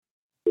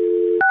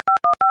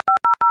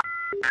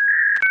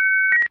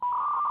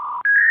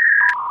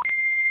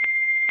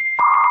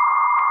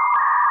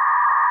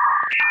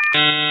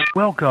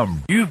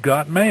Welcome. You've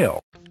got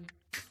mail.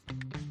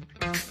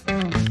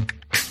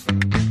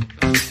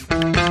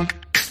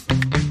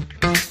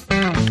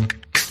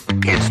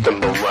 It's the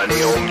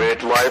Millennial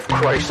Midlife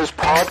Crisis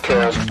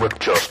Podcast with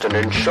Justin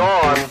and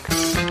Sean.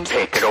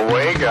 Take it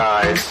away,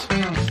 guys.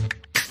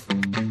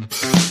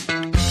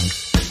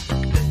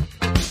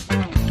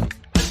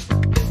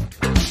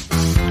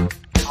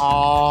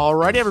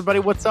 Alrighty, everybody,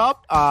 what's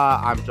up?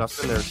 I'm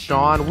Justin, there's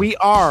Sean. We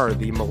are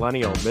the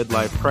Millennial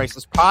Midlife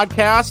Crisis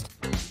Podcast.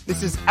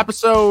 This is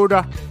episode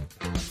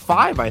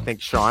 5, I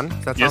think, Sean.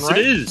 Does that sound right? Yes,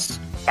 it is.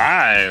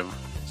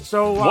 5.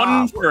 So,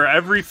 one for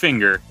every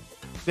finger.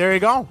 There you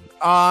go.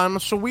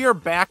 So we are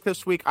back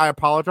this week. I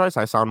apologize.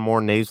 I sound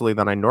more nasally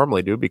than I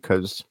normally do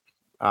because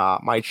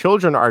my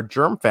children are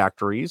germ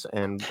factories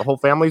and the whole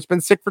family's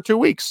been sick for 2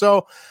 weeks.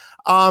 So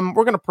we're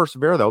going to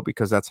persevere, though,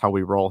 because that's how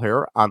we roll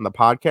here on the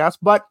podcast.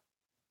 But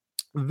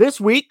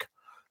this week,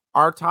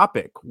 our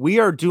topic, we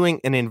are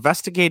doing an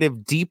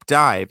investigative deep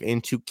dive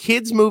into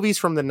kids' movies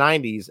from the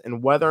 90s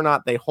and whether or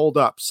not they hold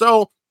up.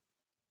 So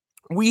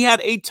we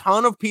had a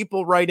ton of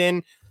people write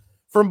in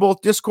from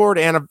both Discord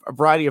and a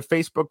variety of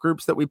Facebook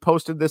groups that we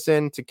posted this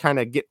in to kind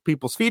of get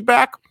people's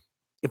feedback.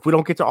 If we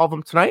don't get to all of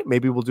them tonight,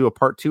 maybe we'll do a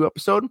part 2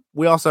 episode.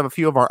 We also have a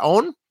few of our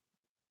own.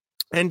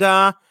 And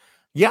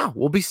yeah,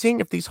 we'll be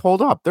seeing if these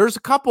hold up. There's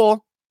a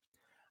couple.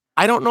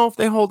 I don't know if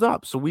they hold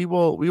up. So we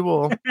will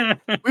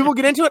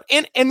get into it.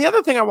 And the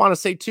other thing I want to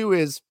say too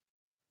is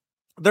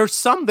there's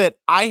some that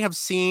I have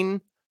seen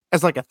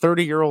as like a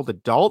 30-year-old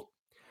adult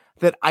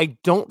that I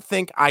don't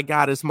think I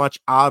got as much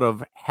out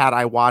of had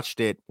I watched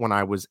it when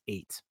I was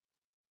 8.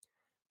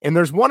 And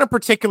there's one in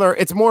particular,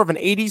 it's more of an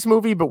 80s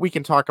movie, but we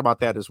can talk about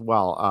that as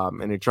well.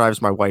 And it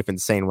drives my wife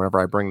insane whenever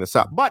I bring this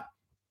up. But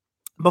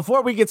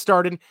before we get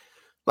started,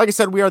 like I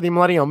said, we are the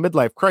Millennial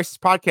Midlife Crisis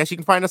Podcast. You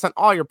can find us on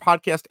all your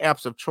podcast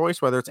apps of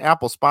choice, whether it's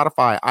Apple,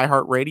 Spotify,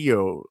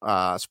 iHeartRadio,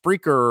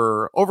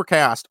 Spreaker,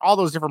 Overcast, all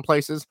those different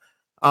places.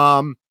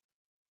 All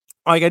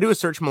you gotta do is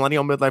search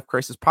Millennial Midlife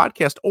Crisis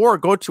Podcast or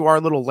go to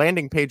our little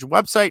landing page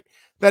website.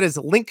 That is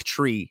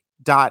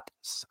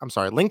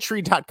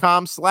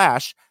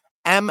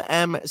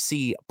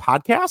linktree.com/MMC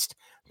podcast.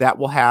 That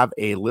will have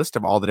a list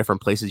of all the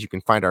different places you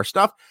can find our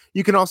stuff.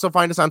 You can also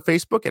find us on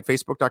Facebook at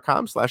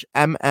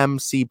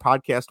facebook.com/MMC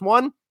podcast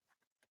 1.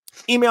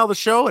 Email the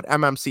show at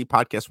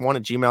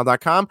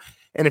mmcpodcast1@gmail.com.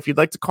 And if you'd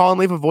like to call and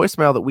leave a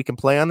voicemail that we can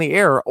play on the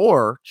air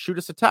or shoot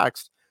us a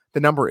text, the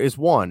number is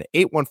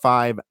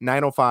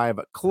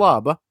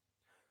 1-815-905-CLUB.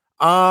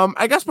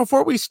 I guess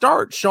before we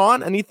start,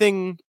 Sean,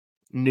 anything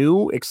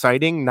new,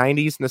 exciting,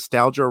 90s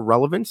nostalgia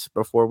relevant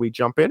before we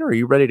jump in? Or are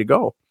you ready to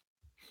go?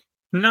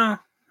 No.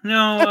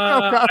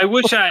 I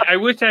wish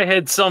I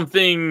had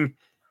something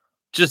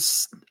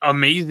just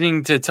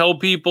amazing to tell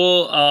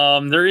people.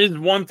 There is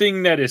one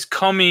thing that is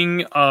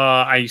coming.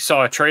 I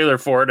saw a trailer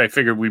for it. I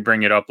figured we'd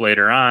bring it up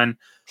later on.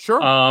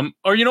 Sure.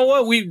 Or you know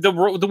what?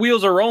 The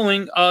wheels are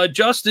rolling.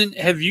 Justin,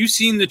 have you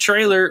seen the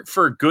trailer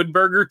for Good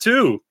Burger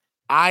 2?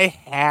 I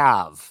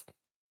have.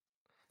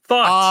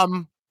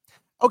 Thoughts?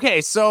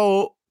 Okay,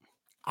 so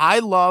I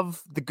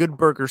love the Good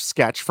Burger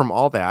sketch from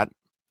all that.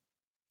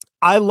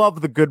 I love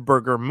the Good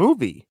Burger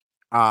movie.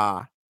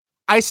 I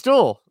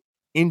still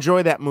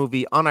enjoy that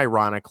movie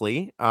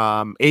unironically.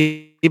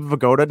 Abe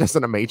Vigoda does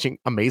an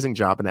amazing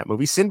job in that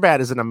movie.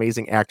 Sinbad is an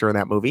amazing actor in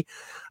that movie.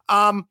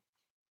 I'm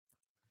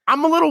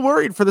a little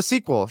worried for the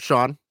sequel,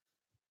 Sean.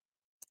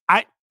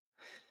 I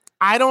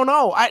don't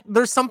know.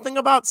 There's something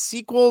about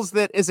sequels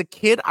that as a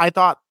kid, I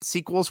thought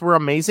sequels were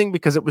amazing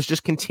because it was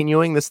just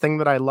continuing this thing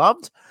that I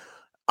loved.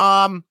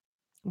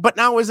 But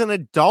now as an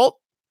adult,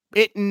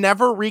 it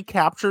never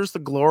recaptures the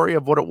glory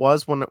of what it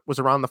was when it was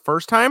around the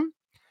first time.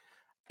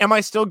 Am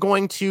I still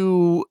going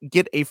to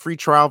get a free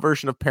trial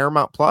version of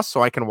Paramount Plus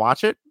so I can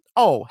watch it?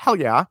 Oh, hell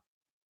yeah.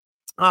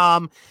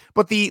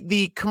 But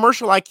the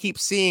commercial I keep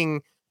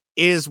seeing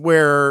is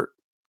where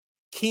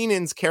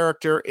Keenan's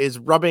character is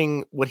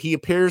rubbing what he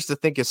appears to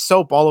think is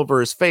soap all over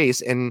his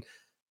face, and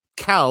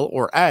Kel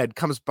or Ed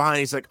comes by and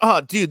he's like,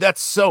 "Oh, dude,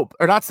 that's soap."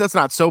 Or that's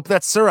not soap,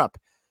 that's syrup.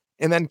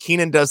 And then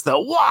Keenan does the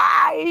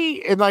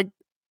why, and like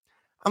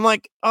I'm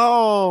like,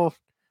 oh,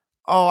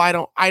 I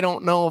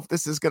don't know if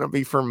this is gonna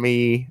be for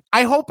me.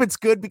 I hope it's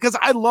good because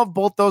I love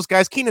both those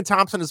guys. Kenan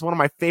Thompson is one of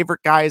my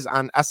favorite guys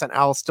on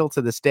SNL still to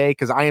this day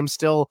because I am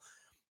still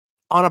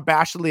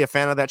unabashedly a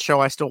fan of that show.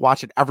 I still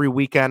watch it every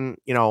weekend.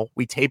 You know,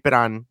 we tape it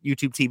on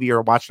YouTube TV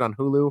or watch it on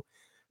Hulu.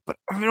 But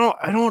I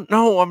don't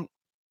know.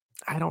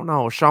 I don't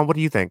know. Sean, what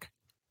do you think?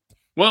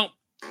 Well,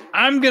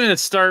 I'm gonna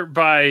start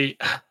by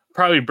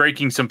probably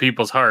breaking some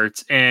people's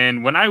hearts.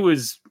 And when I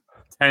was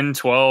 10,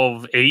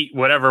 12, 8,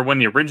 whatever, when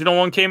the original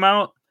one came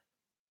out,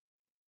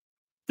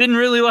 didn't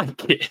really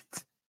like it.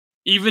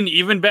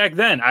 Even back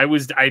then, I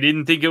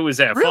didn't think it was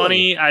that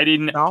funny. I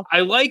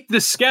liked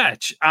the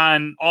sketch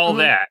on all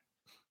that.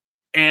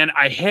 And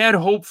I had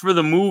hope for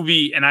the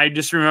movie, and I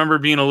just remember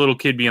being a little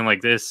kid being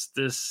like, it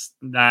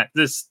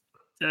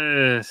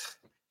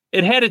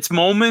had its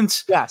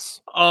moments.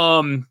 Yes.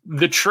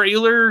 The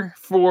trailer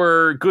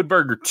for Good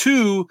Burger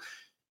 2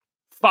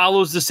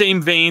 follows the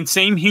same vein,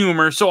 same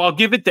humor. So I'll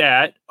give it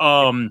that.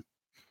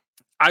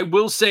 I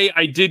will say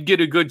I did get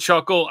a good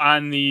chuckle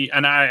on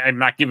and I'm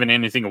not giving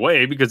anything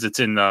away because it's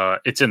in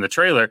the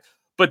trailer,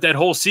 but that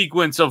whole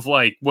sequence of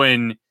like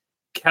when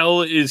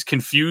Kel is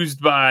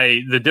confused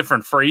by the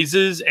different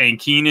phrases and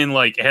Keenan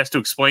like has to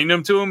explain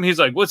them to him. He's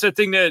like, what's that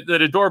thing that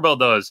a doorbell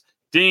does?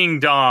 Ding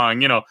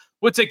dong.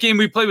 What's that game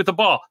we play with the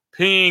ball?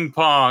 Ping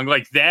pong.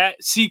 Like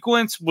that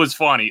sequence was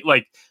funny.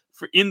 Like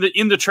in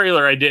the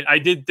trailer, I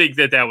did think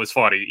that was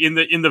funny in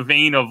the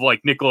vein of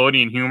like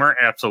Nickelodeon humor.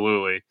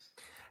 Absolutely.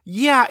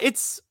 Yeah, you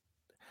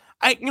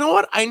know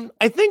what?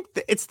 I think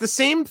it's the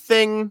same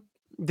thing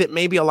that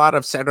maybe a lot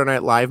of Saturday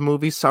Night Live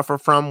movies suffer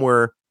from,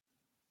 where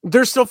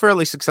they're still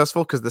fairly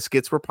successful because the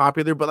skits were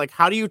popular, but like,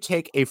 how do you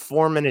take a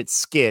 4-minute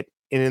skit,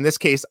 and in this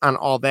case on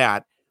All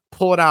That,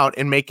 pull it out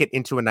and make it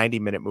into a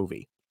 90-minute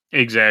movie?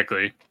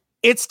 Exactly.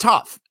 It's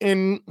tough.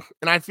 And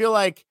I feel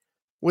like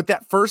with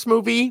that first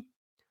movie,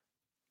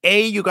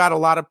 you got a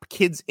lot of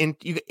kids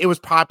it was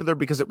popular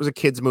because it was a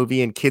kids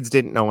movie and kids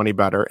didn't know any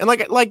better. And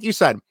like you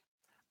said,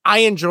 I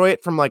enjoy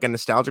it from like a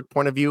nostalgic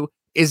point of view.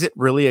 Is it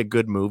really a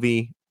good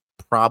movie?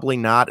 Probably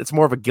not. It's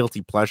more of a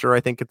guilty pleasure,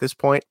 I think, at this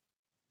point.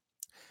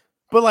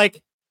 But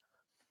like,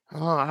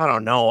 I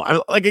don't know.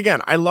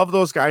 I love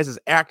those guys as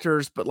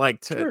actors, but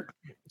like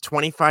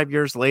 25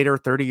 years later,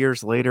 30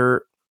 years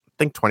later, I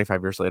think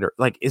 25 years later,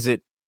 like, is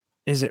it,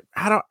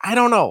 I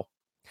don't know.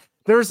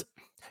 Because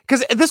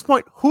at this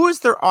point, who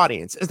is their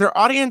audience? Is their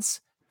audience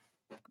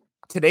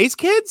today's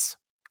kids,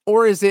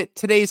 or is it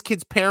today's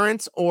kids'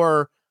 parents,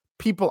 or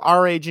people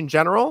our age in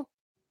general?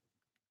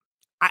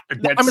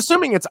 I'm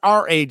assuming it's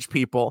our age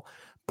people,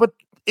 but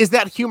is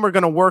that humor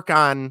going to work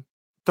on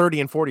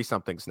 30 and 40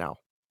 somethings now?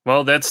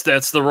 Well, that's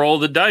the roll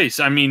of the dice.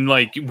 I mean,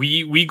 like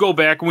we go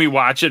back and we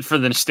watch it for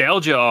the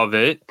nostalgia of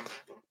it,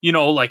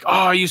 like, oh,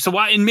 I used to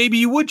watch, and maybe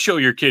you would show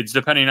your kids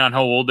depending on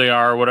how old they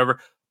are or whatever.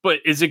 But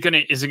is it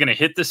gonna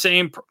hit the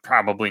same?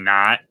 Probably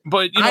not.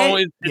 But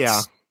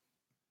it's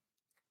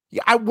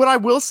what I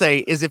will say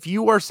is, if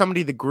you are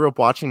somebody that grew up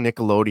watching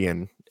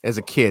Nickelodeon as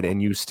a kid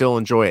and you still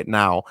enjoy it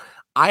now,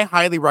 I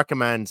highly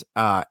recommend.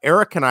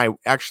 Eric and I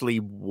actually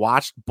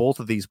watched both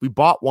of these. We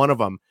bought one of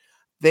them.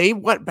 They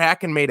went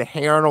back and made a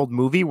Hey Arnold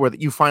movie where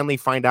you finally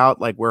find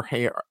out like where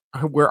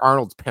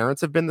Arnold's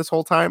parents have been this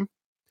whole time,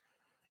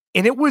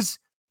 and it was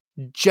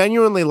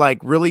genuinely like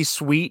really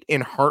sweet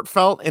and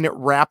heartfelt, and it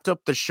wrapped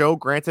up the show.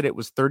 Granted, it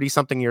was 30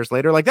 something years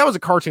later. Like, that was a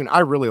cartoon. I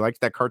really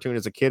liked that cartoon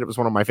as a kid. It was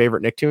one of my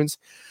favorite Nicktoons.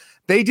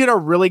 They did a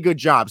really good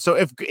job. So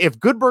if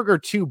Good Burger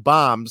 2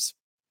 bombs,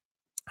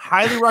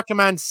 highly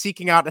recommend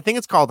seeking out, I think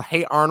it's called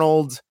Hey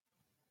Arnold,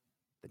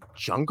 the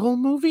Jungle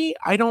Movie.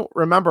 I don't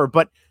remember,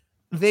 but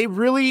they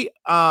really,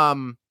 Hey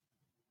Arnold,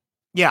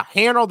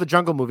 the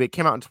Jungle Movie. It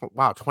came out in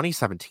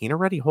 2017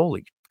 already.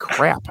 Holy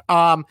crap.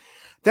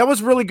 That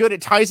was really good.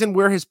 It ties in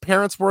where his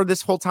parents were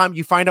this whole time.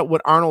 You find out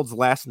what Arnold's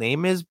last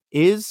name is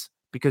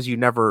because you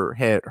never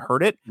had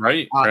heard it.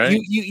 Right.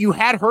 You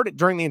had heard it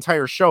during the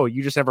entire show.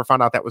 You just never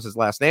found out that was his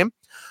last name.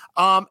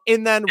 And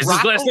then is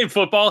his last name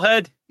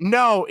Footballhead?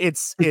 No,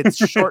 it's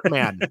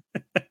Shortman.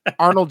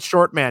 Arnold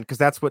Shortman, because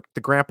that's what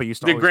the grandpa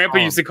used to. The grandpa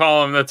used to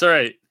call him. That's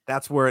right.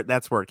 That's where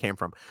it came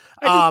from.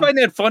 I just find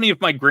that funny if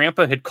my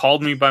grandpa had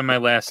called me by my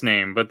last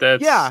name, but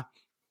that's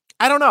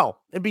I don't know.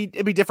 It'd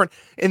be different.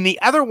 And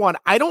the other one,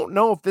 I don't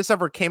know if this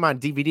ever came on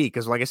DVD,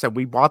 because like I said,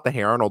 we bought the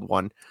Hey Arnold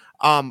one.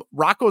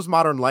 Rocko's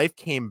Modern Life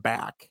came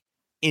back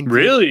in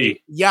really?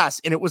 DVD. Yes,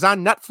 and it was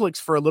on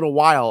Netflix for a little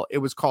while. It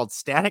was called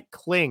Static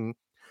Cling,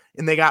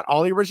 and they got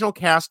all the original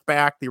cast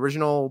back, the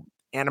original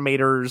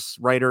animators,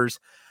 writers,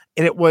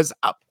 and it was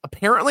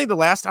apparently the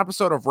last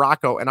episode of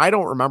Rocko. And I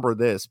don't remember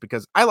this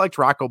because I liked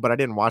Rocko, but I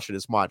didn't watch it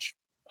as much.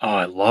 Oh,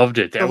 I loved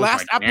it. The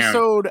last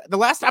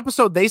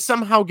episode, they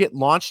somehow get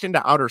launched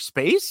into outer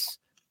space.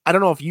 I don't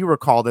know if you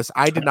recall this.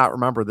 I did not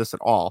remember this at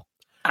all.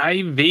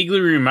 I vaguely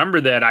remember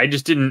that. I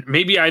just didn't.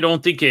 Maybe I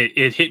don't think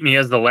it hit me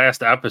as the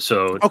last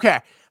episode. Okay,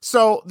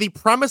 so the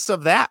premise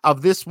of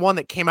this one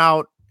that came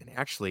out, and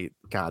actually,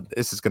 God,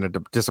 this is going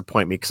to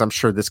disappoint me because I'm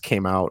sure this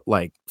came out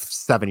like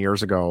 7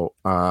 years ago.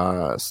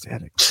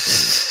 Static.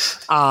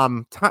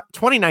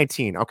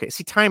 2019. Okay,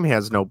 see, time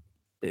has no.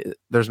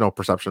 There's no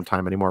perception of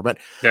time anymore, but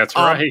that's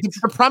right.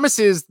 The premise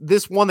is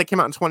this one that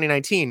came out in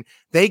 2019.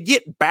 They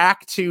get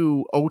back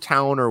to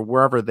O-Town or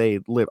wherever they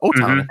live.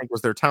 O-Town, I think,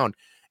 was their town,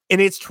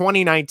 and it's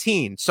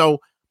 2019.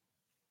 So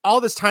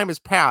all this time has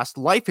passed.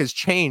 Life has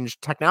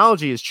changed.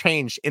 Technology has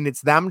changed, and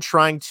it's them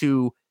trying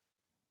to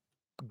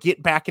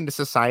get back into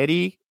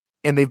society.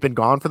 And they've been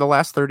gone for the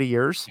last 30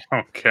 years.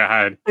 Oh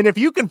God! And if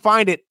you can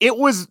find it, it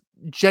was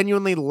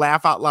genuinely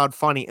laugh out loud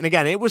funny. And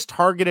again, it was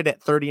targeted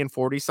at 30 and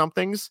 40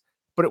 somethings.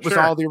 But it was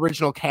all the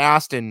original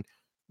cast, and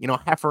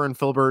Heifer and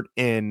Filbert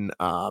and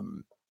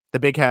the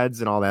Big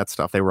Heads and all that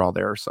stuff. They were all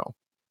there. So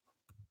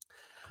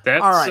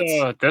that's all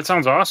right. That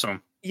sounds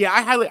awesome. Yeah,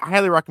 I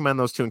highly recommend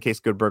those two in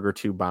case Good Burger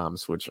 2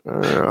 bombs. Which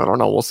I don't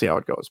know. We'll see how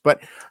it goes.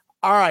 But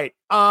all right,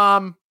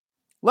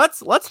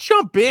 let's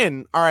jump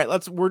in. All right,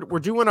 we're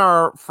doing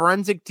our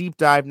forensic deep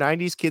dive.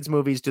 90s kids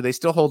movies. Do they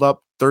still hold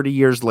up 30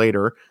 years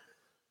later?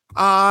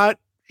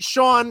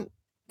 Sean,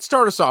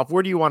 start us off.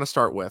 Where do you want to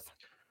start with?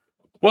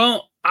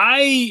 Well,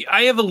 I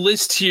have a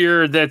list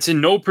here that's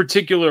in no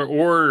particular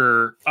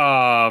order.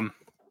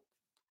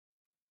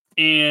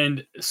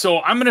 And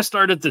so I'm going to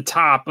start at the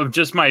top of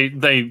just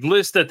the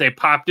list that they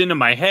popped into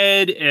my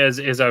head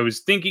as I was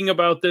thinking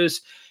about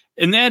this.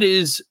 And that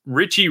is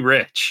Richie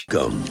Rich.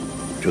 Welcome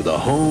to the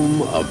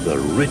home of the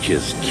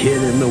richest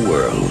kid in the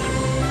world.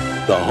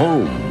 The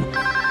home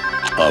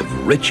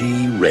of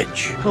Richie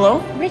Rich. Hello?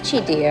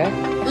 Richie, dear,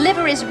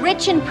 liver is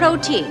rich in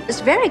protein.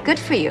 It's very good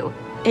for you.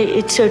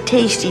 It's so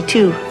tasty,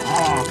 too.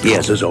 He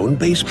has his own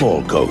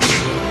baseball coach.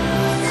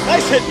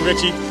 Nice hitting,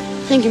 Richie.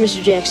 Thank you,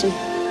 Mr. Jackson.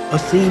 A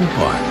theme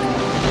park.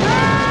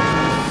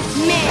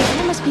 Man,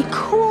 it must be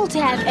cool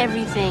to have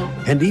everything.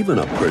 And even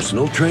a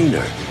personal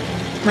trainer.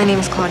 My name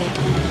is Claudia.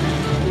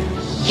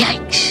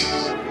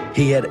 Yikes.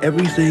 He had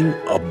everything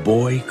a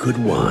boy could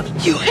want.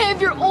 You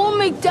have your own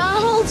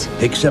McDonald's?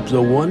 Except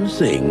the one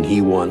thing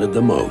he wanted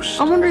the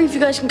most. I'm wondering if you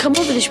guys can come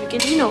over this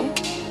weekend, hang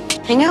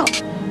out.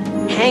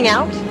 Hang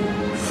out?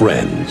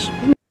 Friends.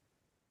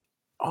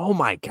 Oh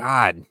my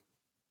God.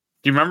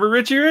 Do you remember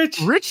Richie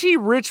Rich? Richie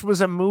Rich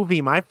was a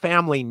movie my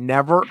family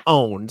never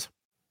owned,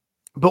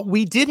 but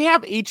we did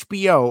have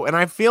HBO, and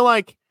I feel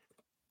like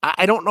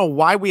I don't know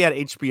why we had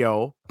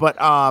HBO, but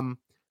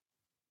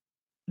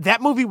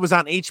that movie was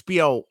on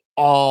HBO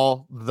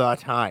all the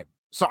time.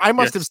 So I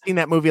must have seen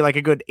that movie like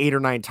a good 8 or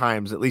 9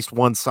 times, at least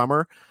one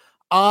summer.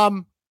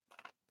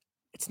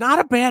 It's not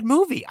a bad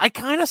movie. I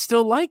kind of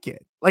still like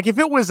it. Like if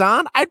it was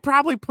on, I'd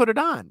probably put it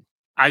on.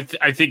 I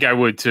think I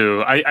would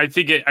too. I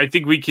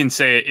think we can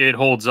say it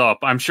holds up.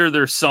 I'm sure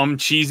there's some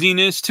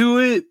cheesiness to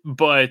it,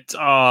 but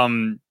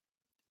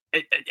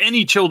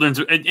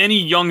any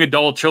young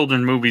adult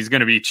children movie is going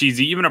to be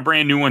cheesy. Even a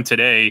brand new one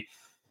today.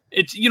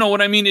 It's, you know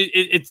what I mean?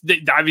 It's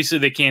obviously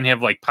they can't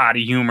have like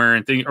potty humor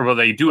and things, or well,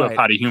 they do have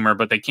potty humor,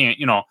 but they can't,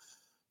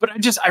 but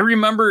I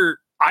remember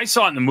I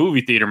saw it in the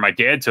movie theater. My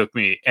dad took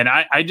me, and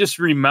I just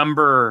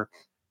remember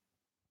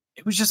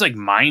it was just like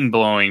mind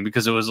blowing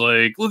because it was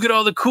like, look at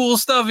all the cool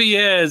stuff he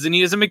has. And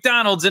he has a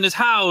McDonald's in his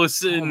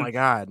house. And, oh my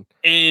God.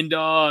 And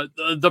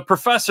the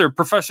Professor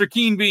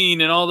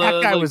Keenbean and all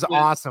that guy was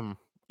awesome.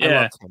 Yeah.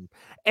 I loved him.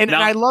 And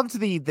I loved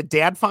the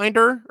Dad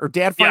Finder or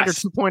Dad Finder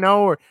 2.0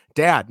 or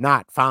Dad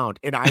Not Found.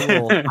 And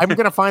I'm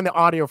going to find the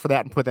audio for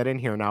that and put that in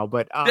here now.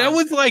 But that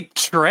was like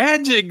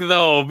tragic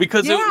though,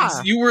 because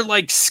you were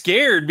like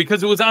scared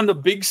because it was on the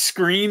big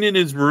screen in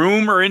his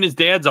room or in his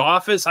dad's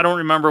office. I don't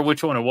remember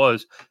which one it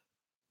was.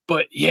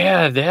 But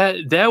yeah,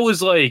 that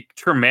was like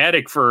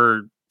traumatic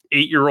for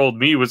 8-year-old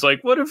me. Was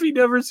like, what if he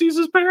never sees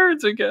his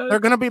parents again? They're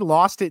going to be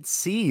lost at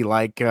sea.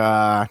 Like,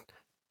 I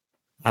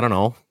don't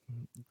know.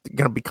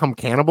 Going to become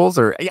cannibals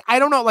or I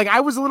don't know. Like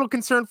I was a little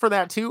concerned for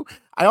that too.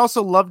 I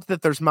also loved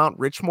that there's Mount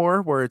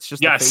Richmore where it's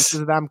just the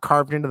faces of them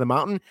carved into the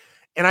mountain.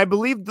 And I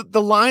believe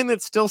the line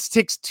that still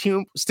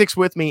sticks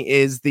with me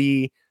is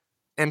the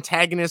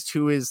antagonist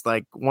who is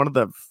like one of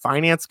the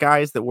finance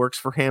guys that works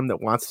for him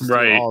that wants to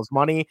steal all his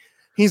money.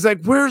 He's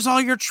like, where's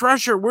all your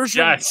treasure? Where's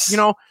your,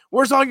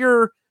 where's all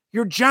your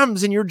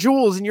gems and your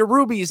jewels and your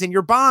rubies and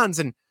your bonds?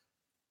 And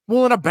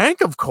well, in a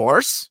bank, of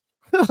course.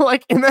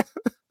 Like in that.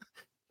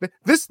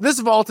 This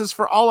vault is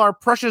for all our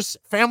precious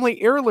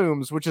family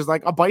heirlooms, which is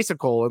like a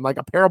bicycle and like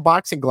a pair of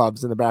boxing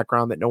gloves in the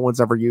background that no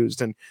one's ever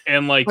used, and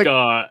his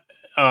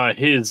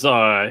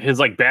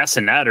like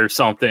bassinet or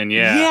something,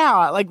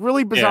 yeah, like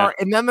really bizarre.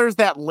 And then there's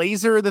that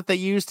laser that they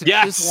use to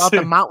chisel out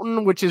the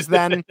mountain, which is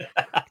then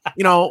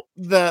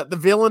the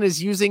villain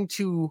is using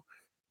to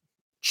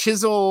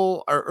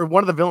chisel, or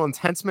one of the villain's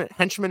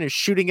henchmen is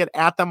shooting it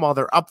at them while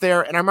they're up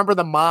there. And I remember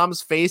the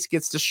mom's face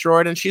gets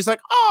destroyed and she's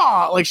like,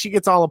 oh, like she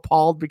gets all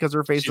appalled because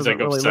her face doesn't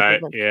really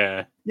upset. look like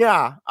yeah.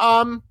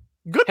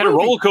 Good had movie. A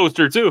roller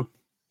coaster too.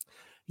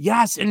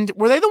 Yes. And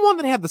were they the one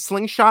that had the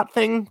slingshot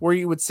thing where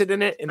you would sit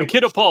in it? And the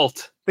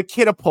catapult. The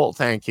catapult.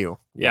 Thank you.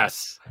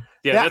 Yes.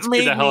 Yeah. That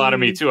scared the hell out of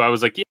me too. I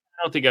was like, yeah,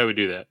 I don't think I would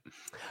do that.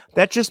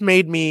 That just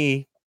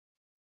made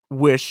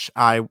wish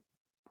I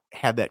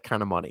had that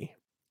kind of money.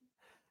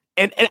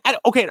 And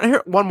okay,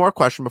 here one more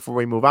question before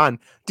we move on.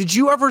 Did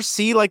you ever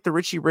see like the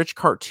Richie Rich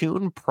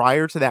cartoon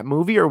prior to that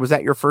movie, or was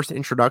that your first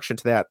introduction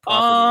to that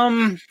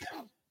property?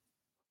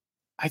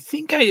 I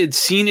think I had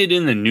seen it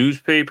in the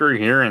newspaper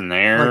here and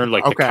there,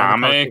 like the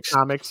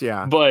comics.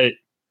 Yeah. But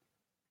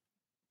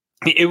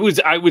it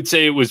was, I would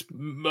say it was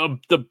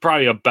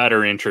probably a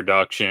better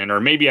introduction, or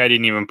maybe I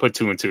didn't even put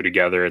 2 and 2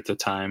 together at the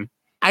time.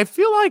 I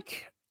feel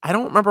like I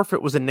don't remember if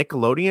it was a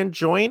Nickelodeon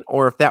joint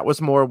or if that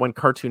was more when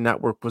Cartoon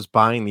Network was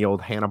buying the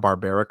old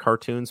Hanna-Barbera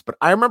cartoons. But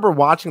I remember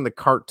watching the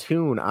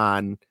cartoon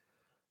on,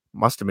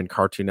 must have been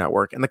Cartoon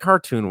Network, and the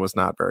cartoon was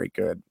not very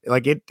good.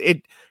 Like it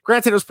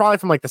granted, it was probably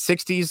from like the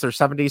 60s or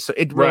 70s, so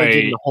it really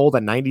didn't hold a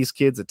 90s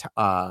kids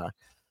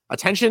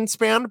attention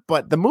span.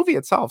 But the movie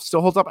itself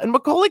still holds up. And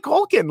Macaulay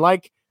Culkin,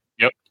 like,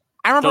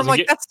 I remember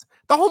that's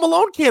the Home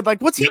Alone kid.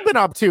 Like, what's he been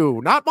up to?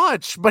 Not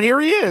much, but here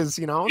he is,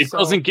 It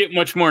doesn't get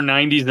much more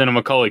 90s than a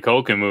Macaulay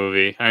Culkin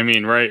movie. I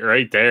mean,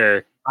 right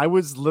there. I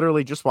was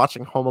literally just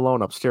watching Home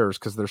Alone upstairs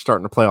because they're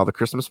starting to play all the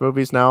Christmas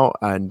movies now,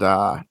 and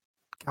God,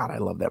 I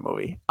love that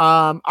movie.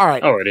 All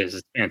right. Oh, it is.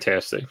 It's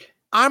fantastic.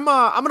 I'm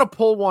gonna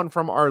pull one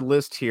from our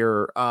list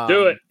here.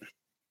 Do it.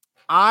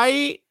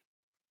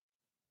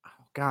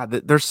 God,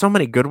 there's so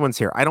many good ones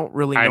here. I don't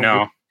really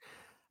know.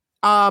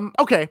 I know.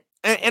 Okay.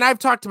 And I've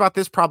talked about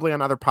this probably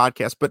on other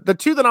podcasts, but the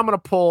two that I'm going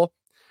to pull,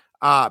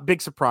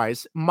 big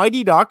surprise,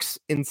 Mighty Ducks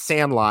and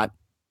Sandlot.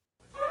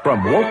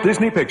 From Walt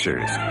Disney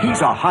Pictures, he's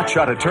a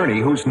hotshot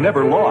attorney who's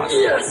never lost.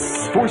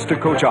 Yes! Forced to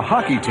coach a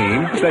hockey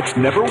team that's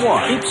never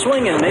won. Keep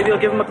swinging. Maybe he'll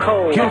give him a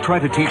cold. He'll try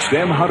to teach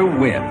them how to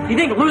win. You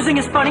think losing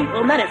is funny?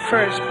 Well, not at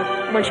first,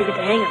 but once you get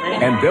the hang of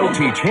it. And they'll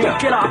teach him.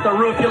 Get off the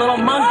roof, you little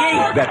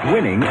monkey! That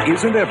winning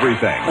isn't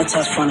everything. Let's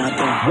have fun out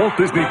there. Walt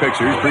Disney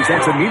Pictures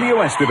presents Emilio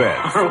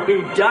Estevez. Are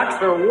we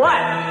ducks or what?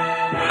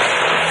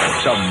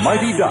 The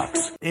Mighty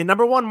Ducks. And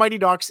number one, Mighty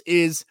Ducks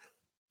is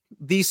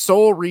the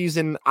sole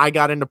reason I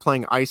got into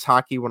playing ice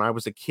hockey when I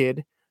was a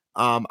kid.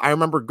 I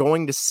remember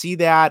going to see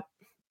that.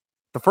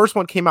 The first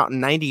one came out in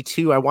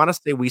 92. I want to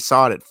say we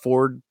saw it at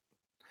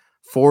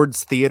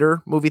Ford's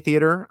movie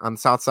theater on the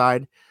South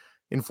Side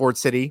in Ford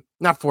City.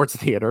 Not Ford's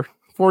Theater,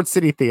 Ford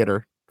City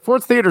Theater.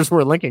 Ford's Theater's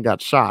where Lincoln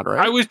got shot,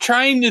 right? I was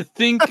trying to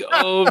think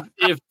of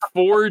if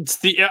Ford's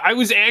I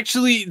was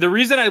actually, the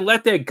reason I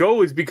let that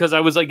go is because I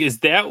was like, is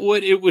that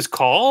what it was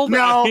called?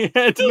 No,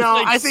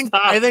 I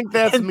think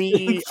that's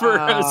me for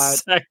a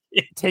second.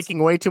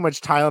 Taking way too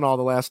much Tylenol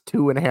the last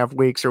 2.5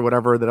 weeks or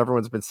whatever that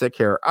everyone's been sick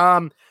here.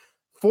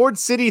 Ford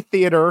City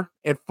Theater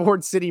at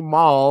Ford City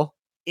Mall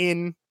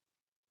on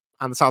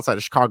the south side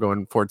of Chicago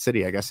in Ford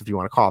City, I guess, if you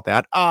want to call it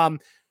that.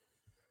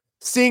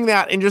 Seeing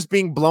that and just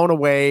being blown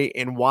away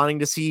and wanting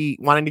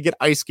to get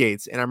ice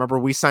skates. And I remember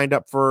we signed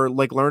up for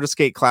like learn to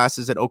skate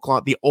classes at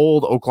Oaklawn, the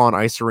old Oaklawn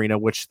Ice Arena,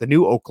 which the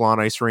new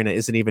Oaklawn Ice Arena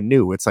isn't even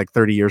new. It's like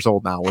 30 years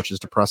old now, which is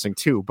depressing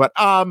too. But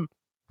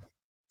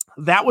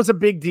that was a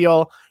big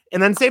deal.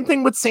 And then same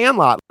thing with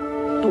Sandlot.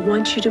 I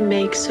want you to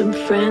make some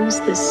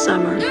friends this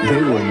summer.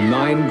 They were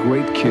 9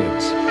 great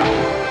kids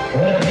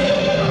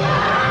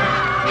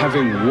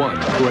having one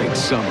great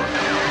summer.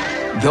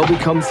 They'll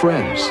become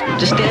friends.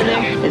 Just stand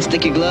there and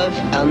stick your glove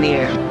out in the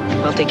air.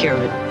 I'll take care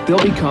of it.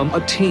 They'll become a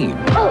team.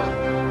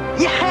 Oh,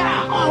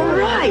 yeah, all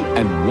right.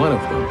 And one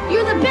of them,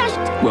 You're the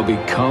best, will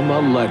become a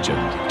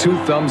legend. 2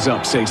 thumbs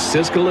up, say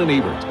Siskel and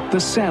Ebert, The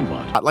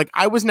Sandlot. Like,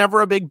 I was never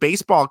a big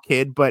baseball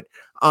kid, but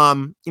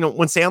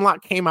when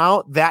Sandlot came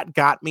out, that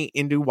got me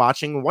into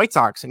watching White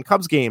Sox and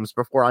Cubs games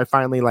before I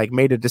finally like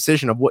made a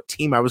decision of what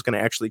team I was going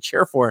to actually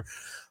cheer for.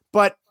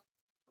 But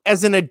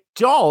as an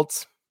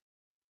adult,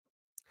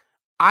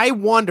 I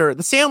wonder,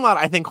 the Sandlot,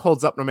 I think,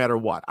 holds up no matter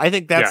what. I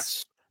think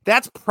that's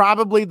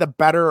probably the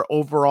better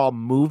overall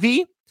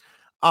movie.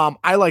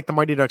 I like the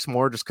Mighty Ducks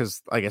more just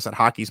because, like I said,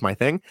 hockey's my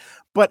thing.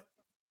 But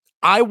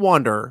I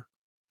wonder,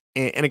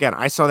 and again,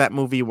 I saw that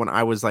movie when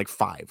I was like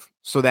 5,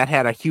 so that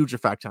had a huge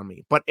effect on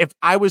me. But if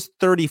I was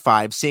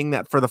 35 seeing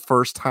that for the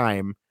first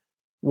time,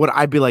 would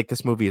I be like,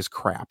 this movie is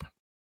crap?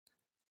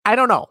 I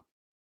don't know.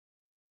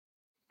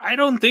 I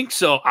don't think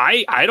so.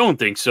 I don't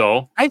think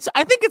so. I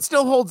think it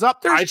still holds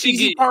up. There's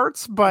cheesy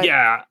parts, but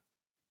yeah.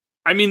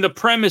 I mean, the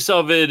premise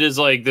of it is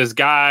like this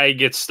guy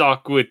gets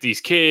stuck with these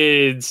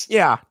kids.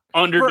 Yeah.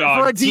 Underdog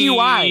for a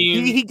DUI.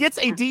 team. He gets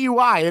a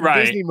DUI in a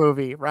Disney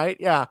movie, right?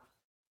 Yeah.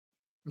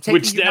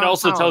 Which that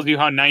also tells you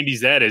how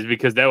 90s that is,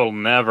 because that will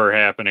never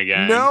happen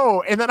again.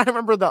 No. And then I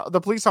remember the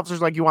police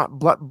officer's like, you want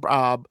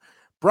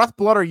breath,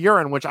 blood, or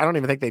urine, which I don't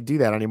even think they do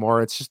that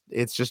anymore. It's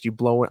just you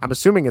blow it. I'm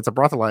assuming it's a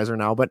breathalyzer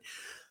now, but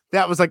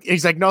that was like,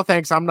 he's like, no,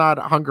 thanks. I'm not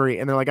hungry.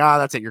 And they're like,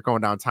 that's it. You're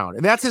going downtown.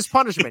 And that's his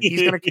punishment.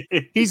 He's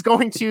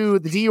going to,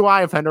 the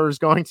DUI offender is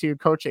going to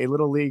coach a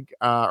little league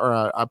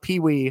or a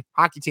peewee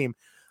hockey team.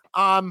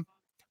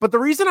 But the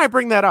reason I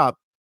bring that up,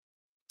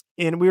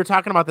 and we were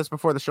talking about this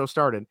before the show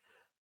started.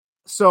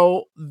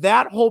 So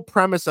that whole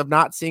premise of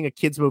not seeing a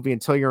kid's movie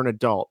until you're an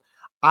adult,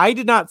 I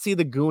did not see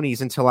the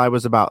Goonies until I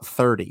was about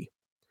 30.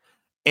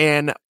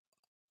 And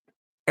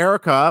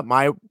Erica,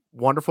 my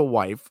wonderful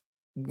wife,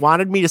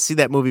 wanted me to see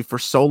that movie for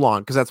so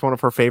long because that's one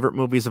of her favorite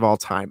movies of all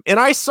time. And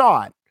I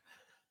saw it,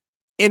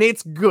 and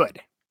it's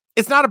good.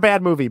 It's not a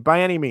bad movie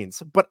by any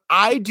means, but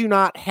I do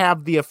not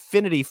have the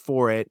affinity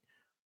for it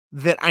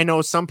that I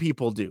know some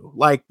people do.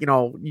 Like,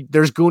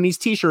 there's Goonies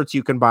t-shirts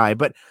you can buy,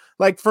 but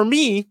like for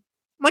me,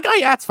 I'm like, oh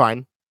yeah, it's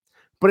fine.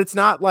 But it's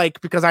not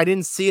like, because I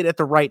didn't see it at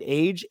the right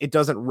age, it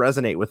doesn't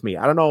resonate with me.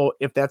 I don't know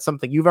if that's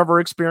something you've ever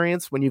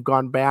experienced when you've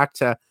gone back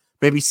to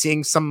maybe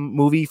seeing some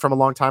movie from a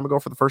long time ago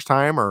for the first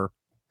time, or...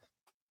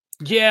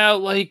 Yeah,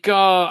 like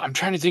I'm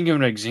trying to think of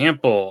an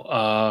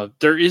example.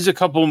 There is a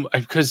couple,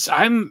 because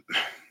I'm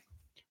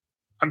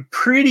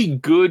pretty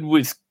good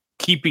with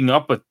keeping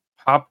up with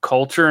pop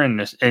culture and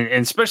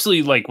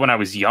especially like when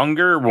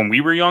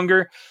we were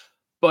younger.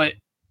 But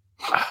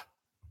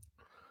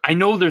I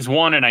know there's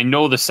one, and I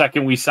know the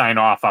second we sign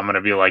off, I'm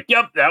gonna be like,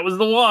 "Yep, that was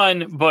the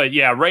one." But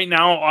yeah, right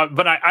now,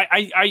 but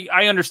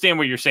I understand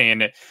what you're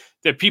saying,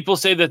 that people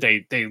say that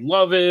they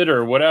love it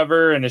or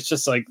whatever, and it's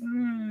just like,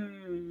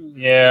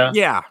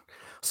 yeah.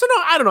 So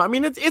no, I don't know. I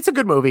mean, it's a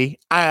good movie.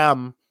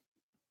 And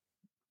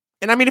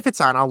I mean, if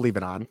it's on, I'll leave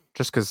it on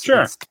just because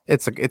Sure.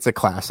 it's a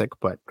classic.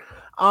 But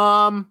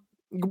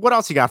what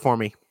else you got for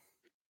me?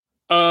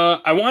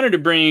 I wanted to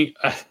bring.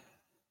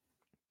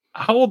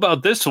 How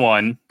about this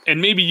one?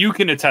 And maybe you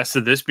can attest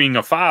to this, being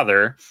a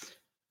father.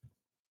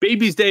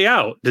 Baby's Day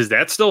Out. Does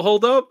that still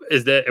hold up?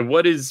 Where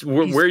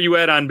are you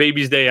at on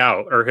Baby's Day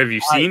Out? Or have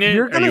you seen it?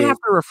 You're going to have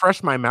to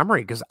refresh my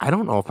memory because I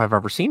don't know if I've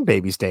ever seen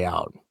Baby's Day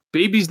Out.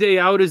 Baby's Day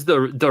Out is the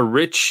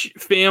rich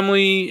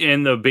family,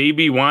 and the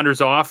baby wanders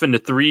off, and the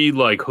three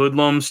like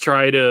hoodlums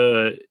try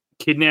to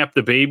kidnap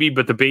the baby,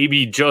 but the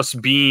baby,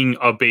 just being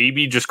a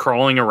baby, just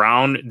crawling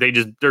around, they're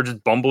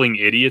just bumbling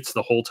idiots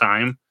the whole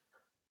time.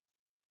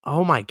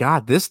 Oh my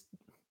God,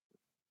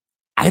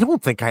 I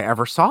don't think I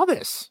ever saw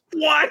this.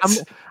 What?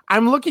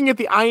 I'm looking at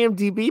the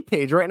IMDb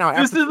page right now.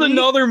 This is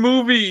another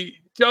movie,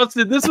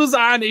 Justin. This was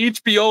on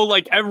HBO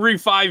like every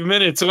 5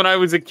 minutes when I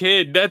was a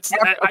kid. I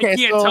can't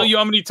tell you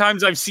how many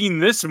times I've seen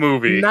this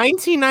movie.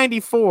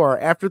 1994,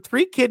 after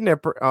three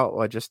kidnappers. Oh,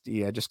 I just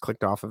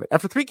clicked off of it.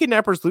 After three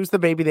kidnappers lose the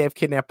baby, they have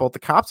kidnapped both the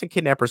cops and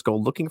kidnappers go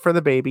looking for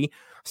the baby.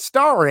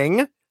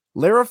 Starring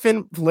Lara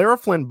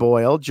Flynn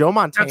Boyle, Joe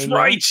Montana. That's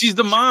right. She's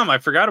the mom. I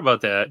forgot about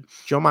that.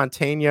 Joe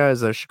Montana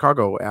is a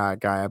Chicago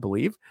guy, I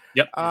believe.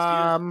 Yep.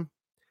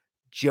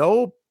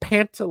 Joe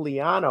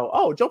Pantoliano.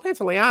 Oh, Joe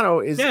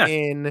Pantoliano is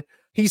in.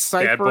 He's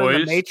Cypher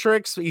in The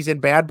Matrix. He's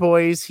in Bad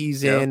Boys.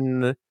 He's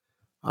in.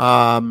 He's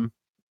not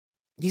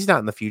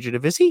in The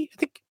Fugitive, is he? I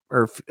think.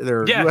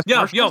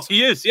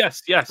 He is.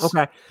 Yes.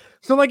 Okay.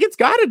 So like, it's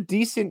got a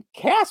decent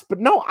cast, but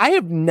no, I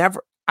have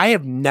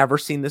never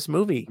seen this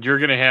movie. You're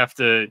gonna have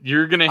to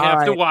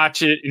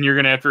watch it, and you're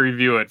gonna have to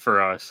review it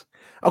for us.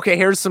 Okay,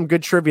 here's some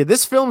good trivia.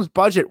 This film's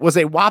budget was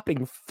a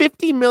whopping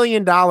 $50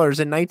 million in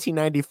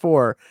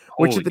 1994,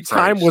 which at the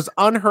time was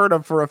unheard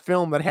of for a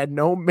film that had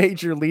no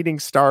major leading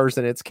stars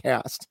in its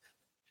cast.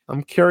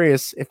 I'm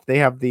curious if they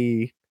have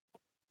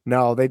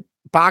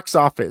box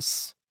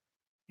office.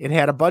 It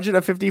had a budget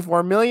of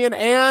 $54 million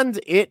and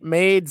it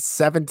made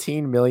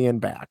 $17 million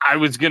back. I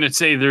was going to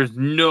say there's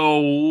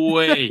no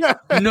way.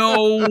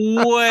 No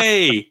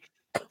way.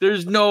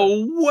 There's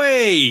no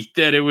way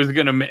that it was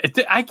going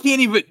to I can't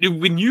even,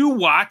 when you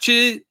watch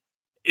it,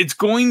 it's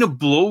going to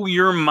blow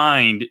your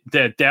mind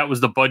that was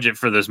the budget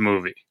for this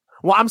movie.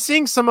 Well, I'm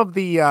seeing some of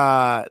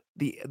the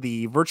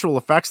virtual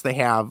effects they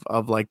have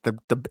of like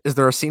is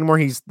there a scene where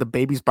the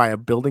baby's by a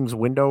building's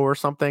window or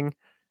something?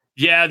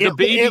 Yeah,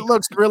 it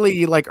looks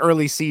really like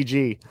early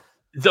CG.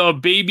 The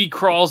baby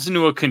crawls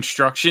into a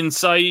construction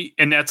site,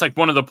 and that's like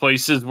one of the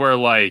places where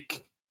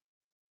like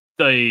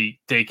they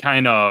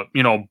kind of,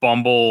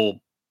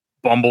 bumble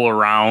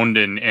around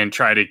and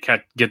try to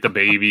get the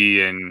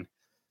baby. And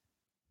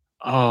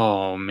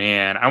oh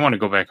man, I want to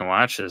go back and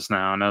watch this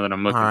now that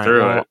I'm looking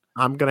through it.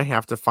 I'm gonna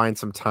have to find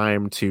some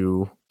time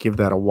to give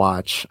that a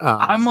watch.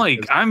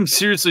 I'm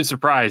seriously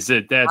surprised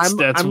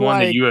that's one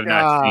that you have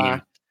not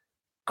seen.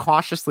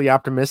 Cautiously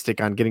optimistic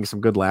on getting some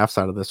good laughs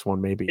out of this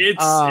one. Maybe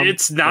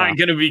it's not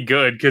going to be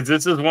good, because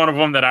this is one of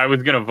them that I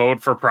was going to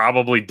vote for.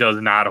 Probably does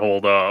not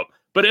hold up.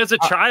 But as a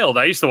child,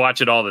 I used to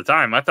watch it all the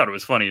time. I thought it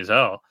was funny as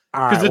hell,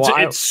 because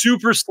it's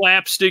super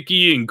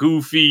slapsticky and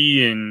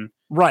goofy and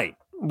right.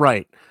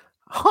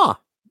 Huh. All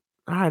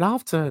right,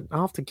 I'll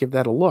have to give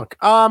that a look.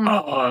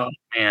 Oh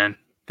man.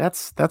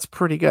 That's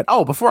pretty good.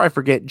 Oh, before I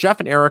forget, Jeff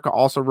and Erica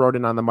also wrote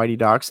in on The Mighty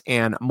Ducks,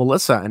 and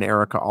Melissa and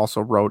Erica also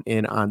wrote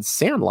in on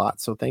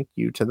Sandlot. So thank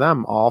you to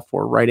them all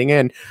for writing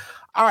in.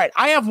 All right,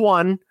 I have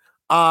one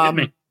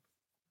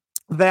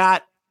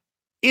that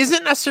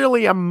isn't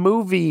necessarily a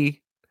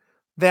movie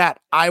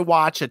that I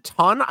watch a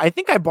ton. I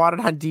think I bought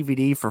it on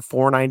DVD for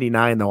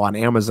 $4.99 though on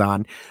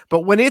Amazon.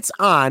 But when it's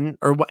on,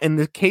 or in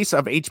the case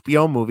of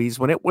HBO movies,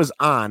 when it was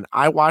on,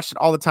 I watched it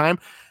all the time.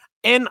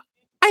 And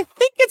I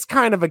think it's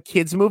kind of a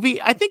kids movie.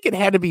 I think it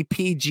had to be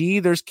PG.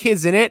 There's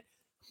kids in it.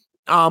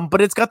 But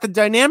it's got the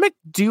dynamic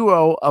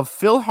duo of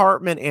Phil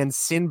Hartman and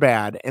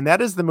Sinbad, and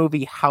that is the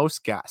movie House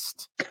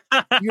Guest.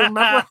 You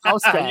remember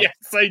House Guest? Yes,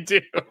 I do.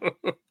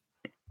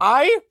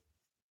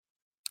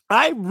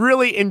 I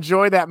really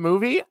enjoy that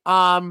movie.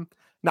 Now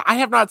I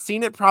have not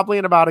seen it probably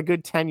in about a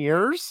good 10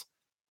 years.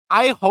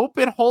 I hope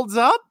it holds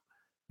up.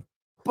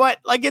 But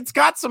like, it's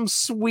got some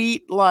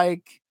sweet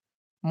like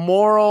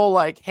moral,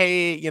 like,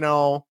 hey,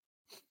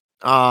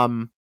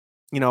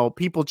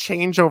 people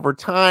change over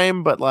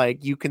time, but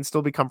like you can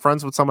still become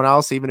friends with someone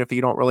else even if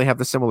you don't really have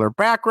the similar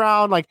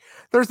background. Like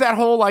there's that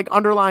whole like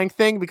underlying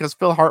thing, because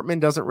Phil Hartman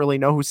doesn't really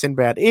know who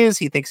Sinbad is.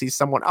 He thinks he's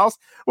someone else,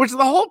 which is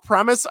the whole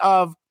premise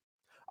of,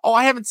 oh,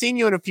 I haven't seen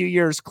you in a few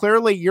years.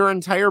 Clearly your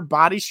entire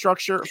body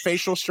structure,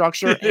 facial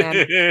structure,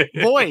 and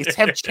voice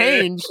have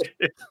changed.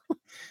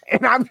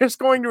 And I'm just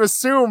going to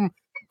assume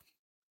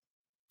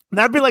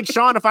that'd be like,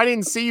 Sean, if I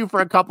didn't see you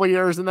for a couple of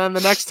years and then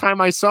the next time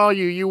I saw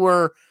you, you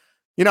were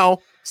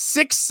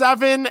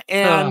 6'7"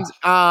 and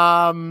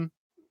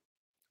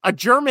a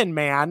German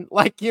man,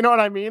 like, you know what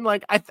I mean?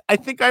 Like, I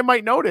think I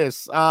might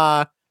notice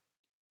the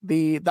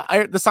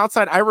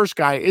Southside Irish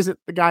guy isn't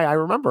the guy I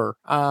remember.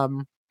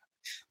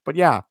 But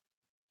yeah,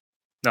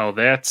 No,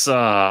 that's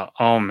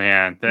oh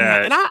man,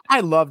 that and I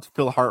loved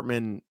Phil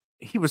Hartman.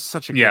 He was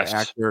such a good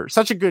actor,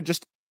 such a good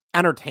just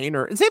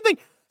entertainer. And same thing,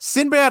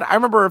 Sinbad. I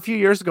remember a few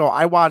years ago,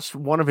 I watched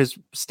one of his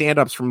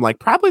stand-ups from like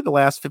probably the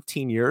last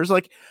 15 years.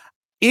 Like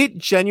it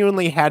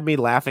genuinely had me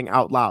laughing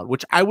out loud,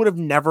 which I would have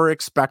never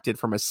expected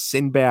from a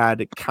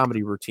Sinbad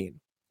comedy routine.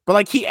 But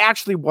like he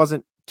actually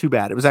wasn't too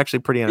bad. It was actually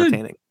pretty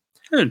entertaining.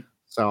 Good.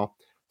 So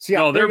yeah,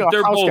 no, they're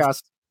both.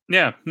 Cast.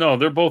 Yeah, no,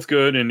 they're both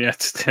good, and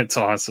it's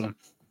awesome.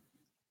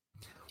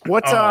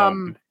 What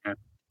other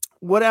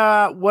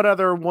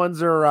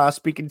ones are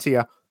speaking to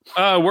you?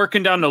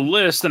 Working down the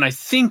list, and I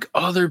think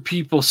other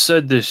people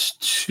said this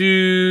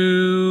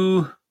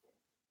too.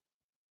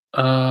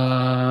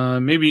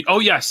 Maybe. Oh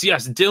yes.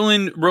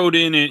 Dylan wrote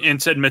in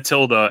and said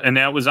Matilda, and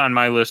that was on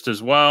my list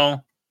as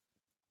well.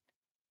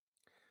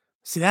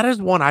 See, that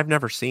is one I've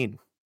never seen.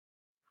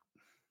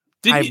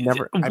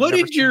 What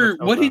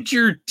did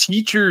your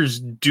teachers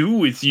do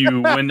with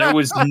you when there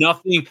was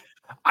nothing?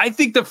 I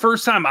think the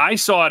first time I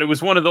saw it, it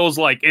was one of those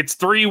like it's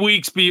 3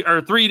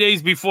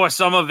 days before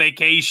summer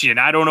vacation.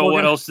 I don't know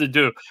what else to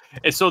do.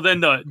 And so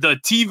then the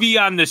TV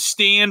on the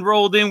stand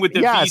rolled in with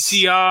the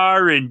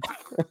VCR and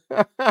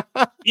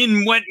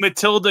in went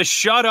Matilda.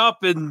 Shut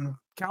up and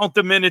count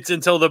the minutes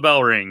until the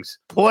bell rings.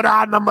 Put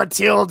on the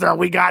Matilda.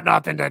 We got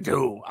nothing to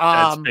do.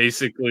 That's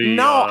basically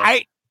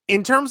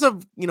in terms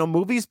of,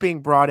 movies being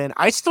brought in,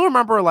 I still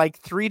remember like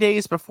 3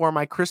 days before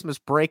my Christmas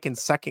break in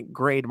second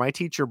grade, my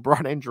teacher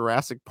brought in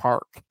Jurassic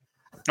Park.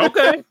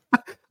 Okay.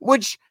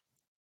 Which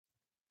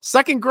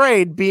second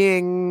grade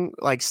being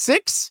like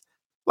 6,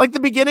 like the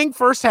beginning,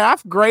 first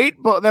half,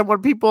 great. But then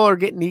when people are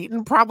getting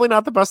eaten, probably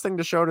not the best thing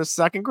to show to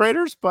second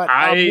graders. But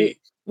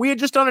we had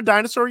just done a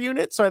dinosaur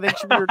unit, so I think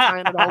we were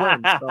tying it all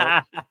in.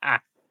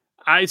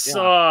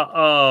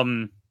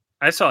 So.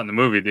 I saw it in the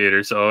movie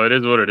theater, so it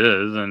is what it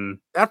is. And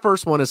that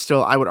first one is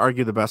still, I would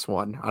argue, the best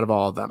one out of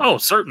all of them. Oh,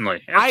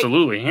 certainly.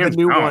 Absolutely. The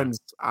new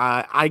ones,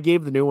 I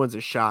gave the new ones a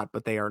shot,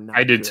 but they are not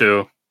I did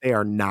too. They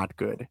are not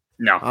good.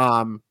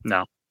 No.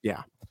 No.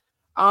 Yeah.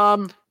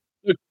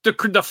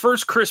 The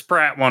first Chris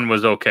Pratt one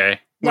was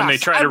okay. When they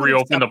tried to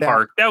reopen the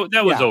park.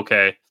 That was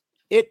okay.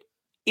 It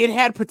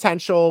had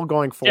potential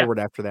going forward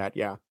after that,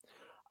 yeah.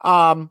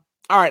 All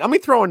right, let me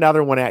throw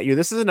another one at you.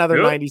 This is another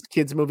 90s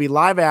kids movie,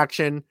 live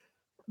action.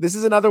 This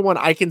is another one.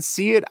 I can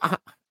see it.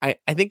 I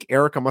think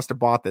Erica must have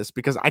bought this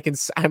because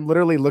I'm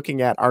literally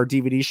looking at our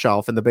DVD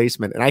shelf in the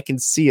basement and I can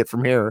see it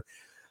from here.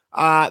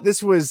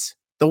 This was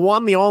the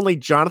one, the only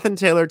Jonathan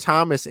Taylor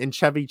Thomas and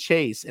Chevy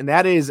Chase, and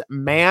that is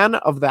Man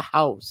of the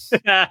House.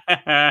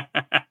 That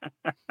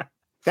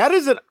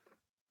is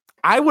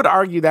I would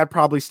argue that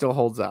probably still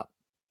holds up.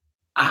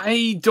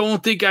 I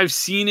don't think I've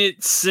seen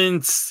it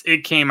since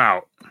it came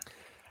out.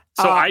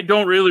 So I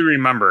don't really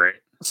remember it.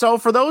 So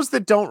for those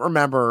that don't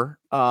remember,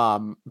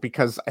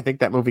 because I think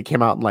that movie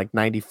came out in like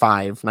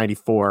 95,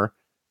 94,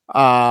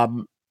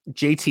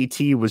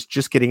 JTT was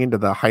just getting into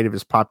the height of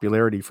his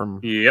popularity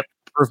from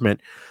Improvement.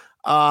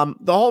 The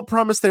whole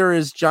premise there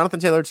is Jonathan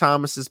Taylor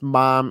Thomas's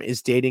mom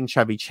is dating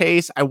Chevy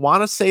Chase. I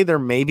want to say they're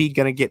maybe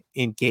going to get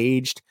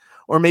engaged,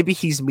 or maybe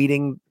he's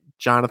meeting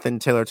Jonathan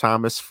Taylor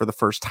Thomas for the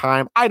first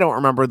time. I don't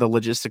remember the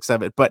logistics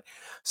of it, but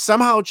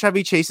somehow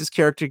Chevy Chase's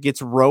character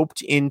gets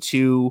roped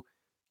into,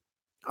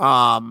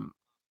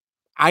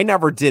 I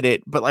never did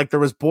it, but like there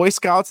was Boy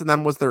Scouts and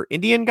then was there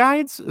Indian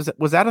Guides?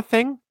 Was that a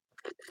thing?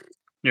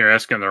 You're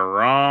asking the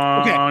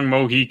wrong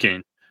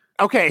Mohican.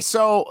 Okay,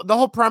 so the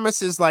whole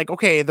premise is like,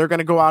 okay, they're going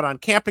to go out on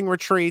camping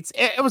retreats.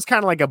 It was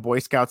kind of like a Boy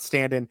Scout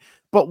stand-in,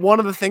 but one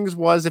of the things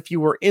was if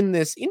you were in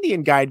this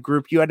Indian Guide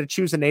group, you had to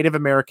choose a Native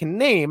American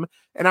name.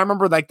 And I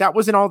remember like that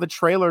was in all the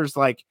trailers,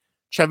 like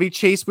Chevy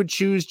Chase would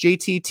choose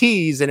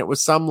JTTs and it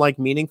was some like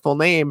meaningful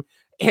name.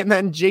 And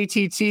then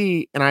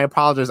JTT, and I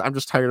apologize, I'm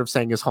just tired of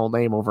saying his whole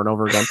name over and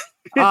over again.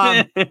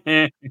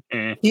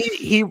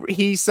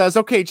 He says,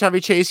 okay,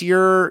 Chevy Chase,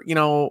 your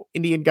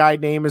Indian Guide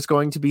name is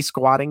going to be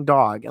Squatting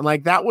Dog. And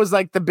like that was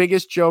like the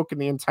biggest joke in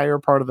the entire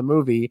part of the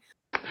movie.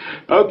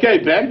 Okay,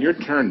 Ben, your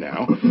turn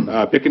now.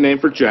 Pick a name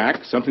for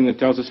Jack, something that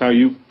tells us how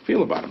you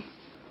feel about him.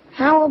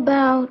 How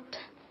about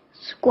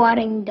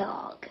Squatting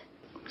Dog?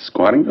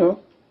 Squatting Dog?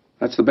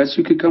 That's the best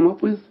you could come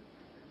up with?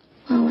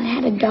 Well, I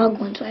had a dog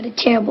once who had a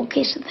terrible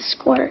case of the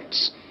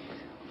squirts.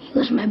 He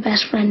was my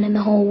best friend in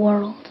the whole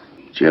world.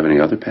 Did you have any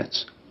other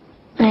pets?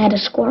 I had a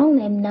squirrel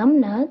named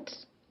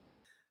Numbnuts.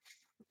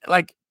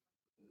 Like,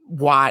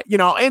 why?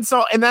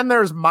 And then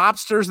there's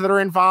mobsters that are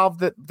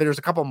involved. There's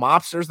a couple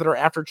mobsters that are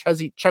after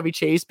Chevy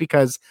Chase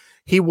because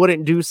he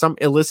wouldn't do some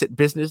illicit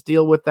business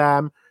deal with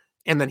them.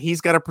 And then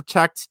he's got to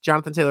protect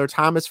Jonathan Taylor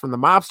Thomas from the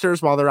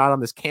mobsters while they're out on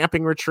this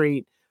camping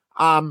retreat.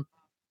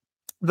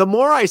 The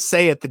more I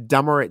say it, the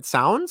dumber it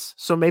sounds.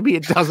 So maybe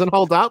it doesn't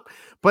hold up.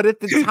 But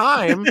at the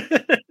time,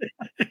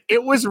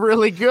 It was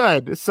really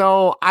good.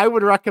 So I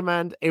would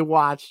recommend a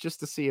watch just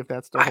to see if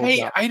that's still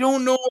holds up. I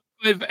don't know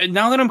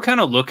now that I'm kind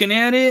of looking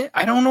at it,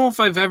 I don't know if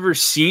I've ever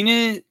seen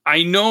it.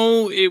 I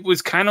know it was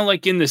kind of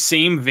like in the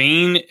same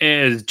vein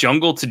as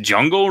Jungle to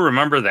Jungle.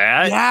 Remember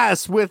that?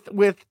 Yes, with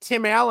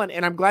Tim Allen.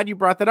 And I'm glad you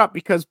brought that up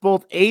because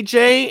both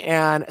AJ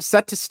and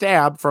Set to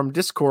Stab from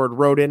Discord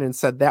wrote in and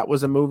said that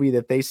was a movie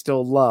that they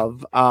still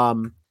love.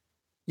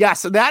 Yeah,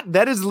 so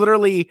that is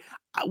literally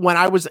when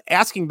I was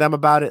asking them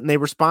about it and they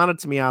responded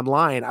to me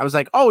online. I was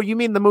like, "Oh, you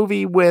mean the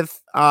movie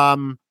with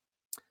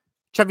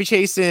Chevy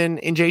Chase in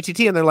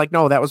JTT?" And they're like,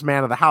 "No, that was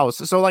Man of the House."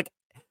 So like,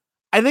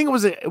 I think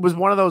it was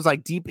one of those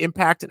like Deep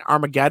Impact and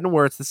Armageddon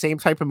where it's the same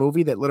type of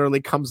movie that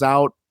literally comes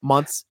out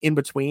months in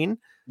between.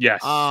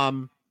 Yes.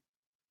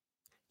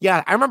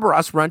 Yeah, I remember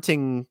us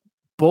renting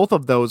both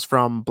of those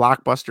from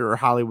Blockbuster or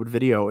Hollywood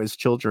Video as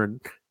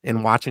children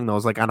and watching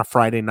those like on a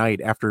Friday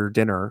night after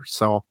dinner.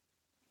 So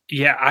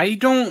yeah,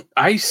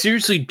 I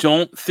seriously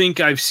don't think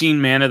I've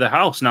seen Man of the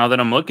House now that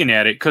I'm looking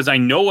at it, because I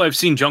know I've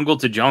seen Jungle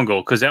to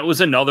Jungle, because that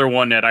was another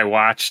one that I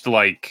watched.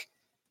 Like,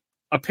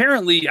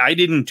 apparently I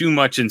didn't do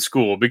much in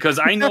school, because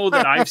I know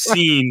that I've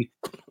seen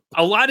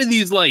a lot of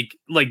these like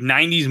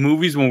 90s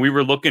movies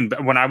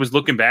when I was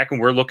looking back and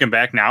we're looking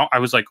back now. I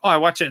was like, oh, I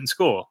watched it in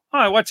school. Oh,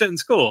 I watched it in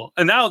school.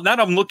 And now that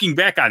I'm looking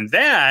back on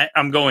that,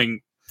 I'm going,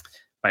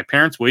 my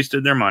parents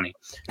wasted their money.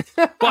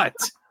 But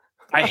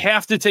I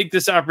have to take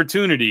this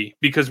opportunity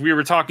because we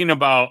were talking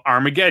about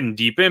Armageddon,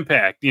 Deep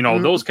Impact,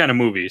 those kind of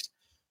movies.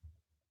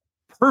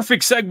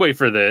 Perfect segue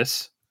for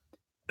this.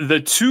 The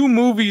two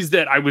movies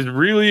that I was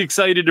really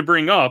excited to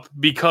bring up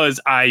because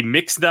I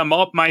mixed them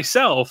up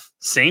myself,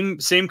 same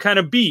kind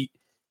of beat.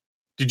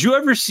 Did you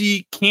ever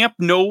see Camp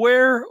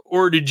Nowhere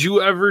or did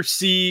you ever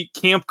see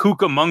Camp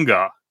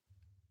Cucamonga?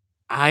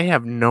 I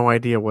have no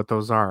idea what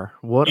those are.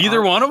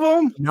 Either one of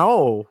them?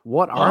 No.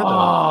 What are they?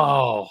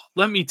 Oh,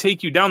 let me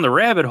take you down the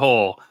rabbit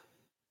hole.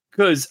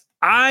 Because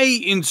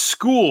I, in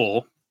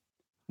school,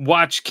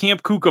 watched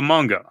Camp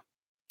Cucamonga.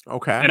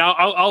 Okay. And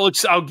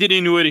I'll get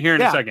into it here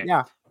in a second.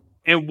 Yeah.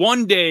 And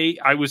one day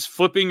I was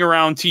flipping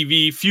around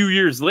TV a few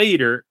years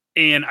later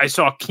and I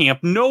saw Camp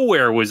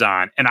Nowhere was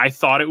on and I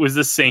thought it was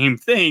the same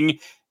thing.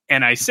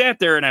 And I sat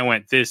there and I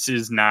went, this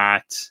is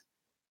not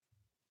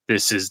the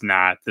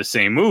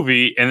same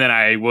movie. And then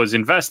I was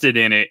invested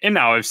in it. And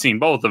now I've seen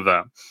both of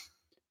them.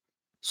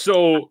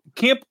 So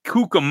Camp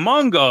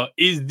Cucamonga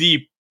is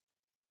the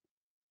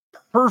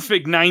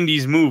perfect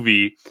 90s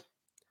movie.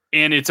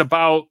 And it's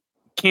about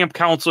camp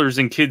counselors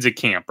and kids at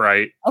camp,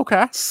 right?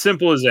 Okay.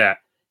 Simple as that.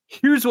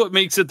 Here's what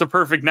makes it the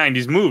perfect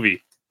 90s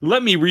movie.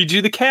 Let me read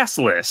you the cast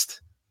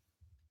list.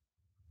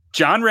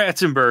 John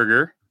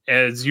Ratzenberger,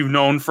 as you've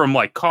known from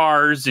like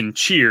Cars and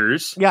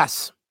Cheers.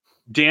 Yes.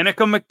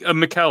 Danica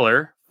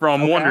McKellar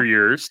from Wonder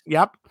Years.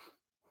 Yep.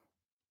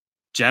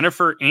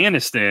 Jennifer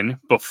Aniston,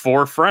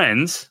 before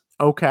Friends.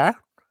 Okay.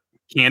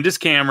 Candace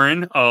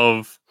Cameron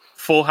of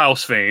Full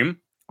House fame.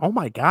 Oh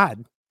my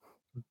God.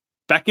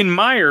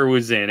 Beckenmeyer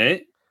was in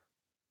it.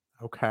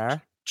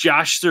 Okay.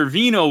 Josh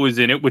Servino was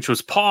in it, which was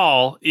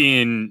Paul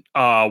in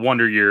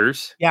Wonder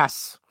Years.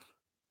 Yes.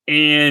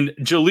 And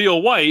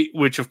Jaleel White,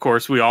 which of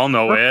course we all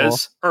know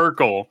as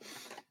Urkel.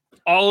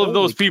 All of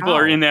those people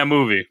are in that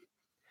movie.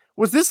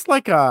 Was this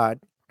like a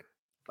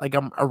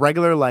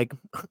regular, like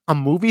a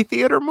movie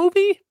theater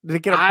movie? Did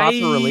it get a proper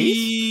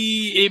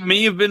release? It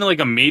may have been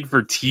like a made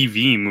for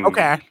TV movie.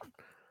 Okay.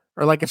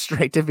 Or like a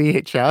straight to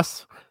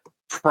VHS.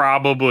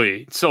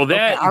 Probably. So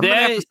that I'm gonna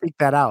have to seek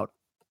that out.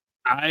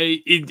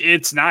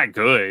 It's not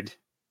good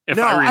if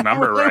I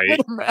remember right. I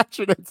would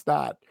imagine it's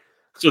not.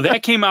 So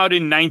that came out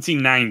in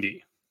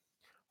 1990.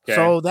 Okay.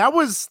 So that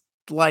was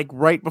like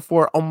right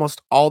before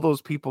almost all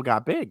those people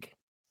got big.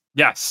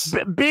 Yes.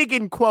 Big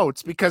in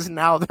quotes, because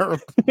now they're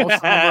most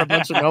of them are a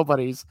bunch of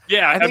nobodies.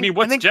 Yeah, I mean,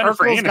 what's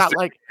Jennifer Urkel's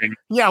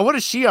Aniston? What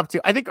is she up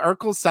to? I think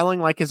Urkel's selling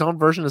like his own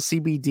version of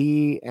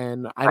CBD,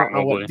 and I don't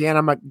know what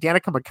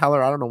Danica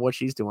McKellar. I don't know what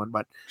she's doing,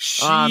 but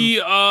she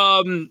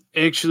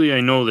actually I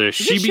know this.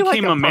 She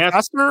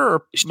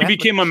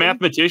became a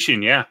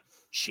mathematician. Yeah.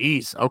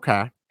 Jeez.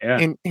 Okay.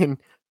 Yeah. And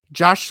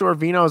Josh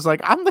Sorvino is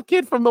like, I'm the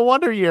kid from the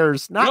Wonder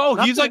Years.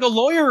 He's like a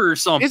lawyer or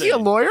something. Is he a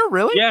lawyer?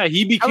 Really? Yeah,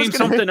 he became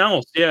something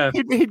else. Yeah.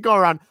 He'd go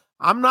around.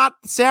 I'm not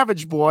the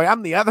Savage Boy.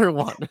 I'm the other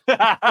one.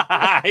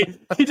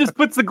 He just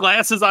puts the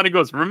glasses on and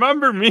goes,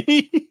 remember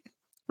me?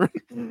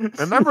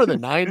 Remember the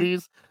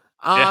 90s?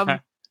 Yeah.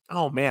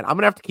 Oh, man. I'm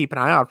going to have to keep an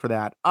eye out for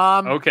that.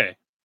 Okay.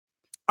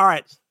 All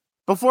right.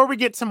 Before we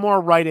get some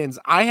more write-ins,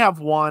 I have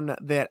one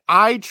that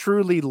I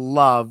truly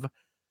love.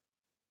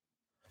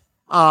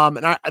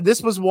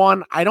 This was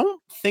one, I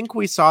don't think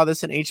we saw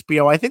this in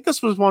HBO. I think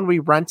this was one we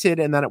rented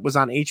and then it was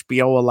on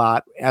HBO a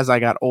lot as I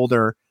got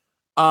older.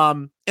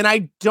 And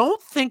I don't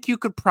think you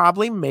could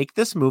probably make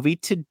this movie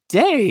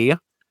today.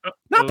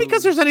 Not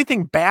because there's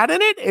anything bad in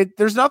it.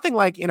 There's nothing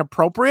like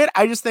inappropriate.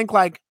 I just think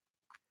like,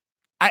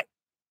 I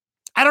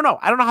don't know.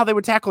 I don't know how they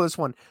would tackle this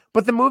one,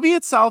 but the movie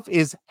itself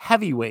is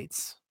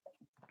Heavyweights.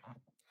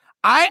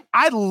 I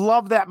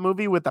love that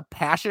movie with a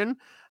passion.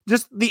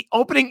 just the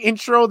opening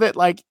intro that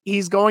like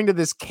he's going to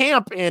this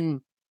camp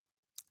in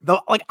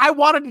I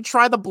wanted to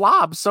try the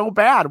Blob so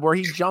bad where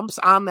he jumps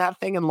on that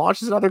thing and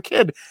launches another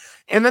kid.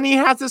 And then he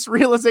has this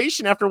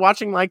realization after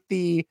watching like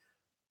the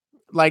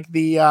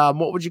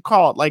what would you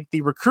call it? Like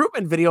the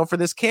recruitment video for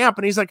this camp.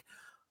 And he's like,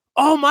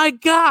 oh my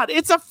God,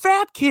 it's a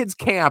fat kids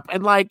camp.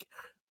 And like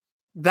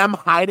them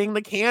hiding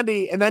the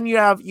candy. And then you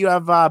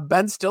have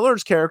Ben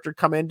Stiller's character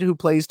come in who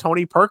plays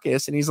Tony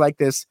Perkis. And he's like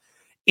this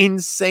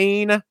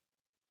insane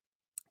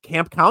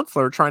camp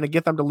counselor trying to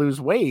get them to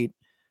lose weight.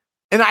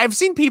 And I've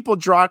seen people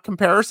draw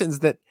comparisons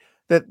that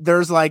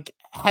there's like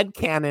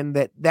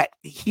headcanon that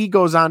he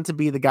goes on to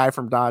be the guy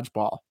from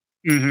Dodgeball.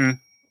 Mm-hmm.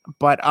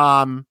 But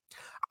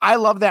I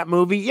love that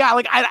movie. Yeah,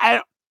 like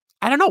I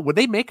don't know. Would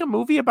they make a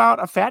movie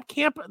about a fat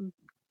camp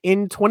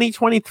in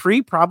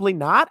 2023? Probably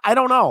not. I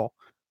don't know.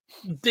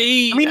 Not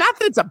that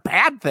it's a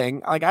bad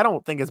thing. Like I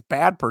don't think it's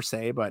bad per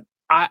se, but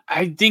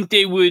I think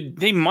they would.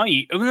 They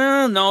might.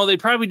 No, they'd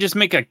probably just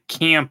make a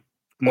camp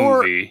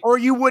movie. Or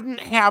you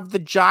wouldn't have the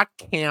jock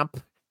camp.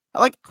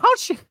 Like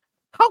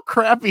how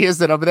crappy is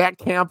it of that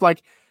camp?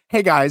 Like,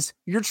 hey guys,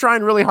 you're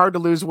trying really hard to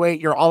lose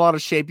weight. You're all out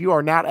of shape. You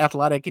are not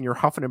athletic and you're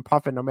huffing and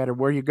puffing no matter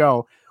where you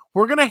go.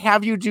 We're going to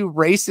have you do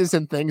races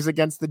and things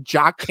against the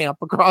jock camp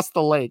across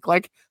the lake.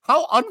 Like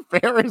how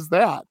unfair is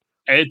that?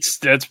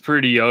 That's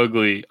pretty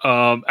ugly.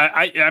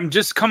 I'm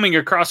just coming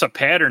across a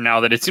pattern now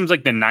that it seems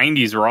like the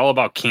 90s were all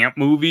about camp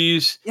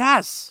movies.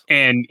 Yes.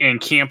 And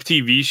camp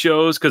TV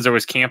shows because there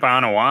was Camp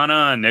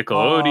Anawana and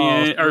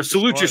Nickelodeon or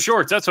Salute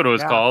Shorts. That's what it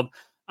was called.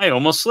 I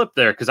almost slipped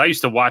there because I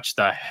used to watch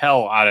the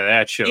hell out of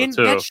that show too.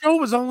 That show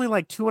was only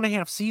like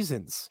 2.5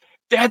 seasons.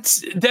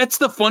 That's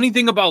the funny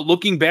thing about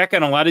looking back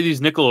on a lot of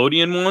these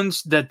Nickelodeon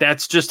ones,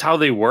 that's just how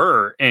they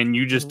were. And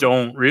you just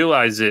don't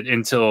realize it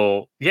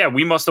until,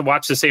 we must have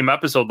watched the same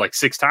episode like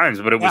 6 times,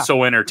 but it was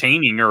so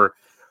entertaining, or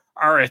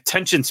our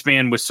attention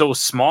span was so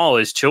small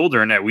as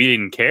children that we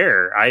didn't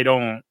care.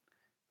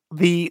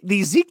 The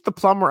Zeke the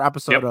Plumber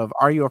episode of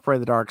Are You Afraid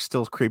of the Dark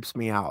still creeps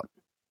me out.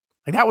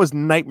 Like that was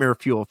nightmare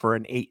fuel for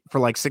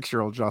like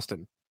 6-year-old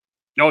Justin.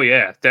 Oh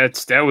yeah.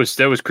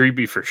 That was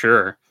creepy for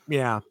sure.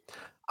 Yeah.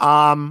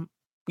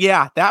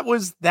 Yeah, that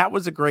was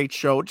a great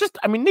show. Just,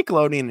 I mean,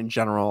 Nickelodeon in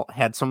general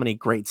had so many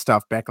great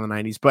stuff back in the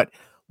 90s. But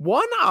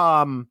one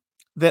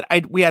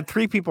we had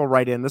 3 people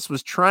write in. This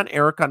was Trent,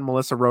 Erica, and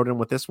Melissa wrote in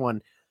with this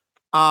one.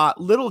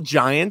 Little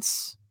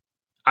Giants.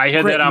 I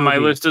had that on my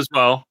list as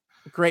well.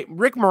 Great.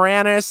 Rick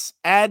Moranis,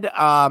 Ed,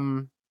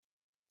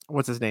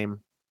 what's his name?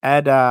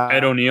 Ed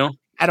O'Neill.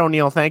 Ed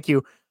O'Neill, thank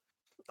you.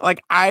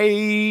 Like,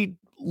 I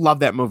love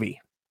that movie.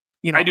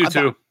 You know, I do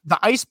too. The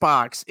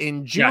Icebox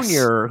in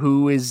Junior,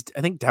 who is,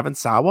 I think, Devon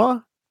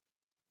Sawa,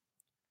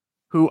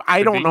 who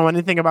I don't know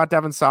anything about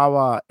Devon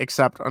Sawa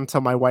except until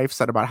my wife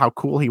said about how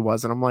cool he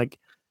was. And I'm like,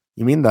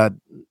 you mean the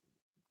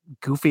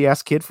goofy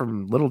ass kid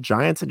from Little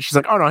Giants? And she's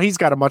like, oh no, he's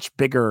got a much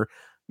bigger,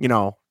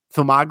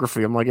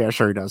 filmography. I'm like, yeah,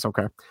 sure he does.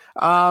 Okay.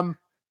 But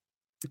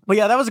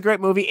yeah, that was a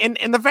great movie.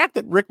 And the fact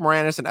that Rick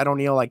Moranis and Ed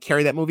O'Neill like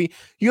carry that movie,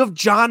 you have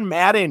John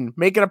Madden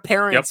make an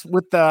appearance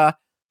with the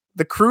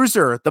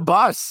cruiser, the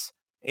bus.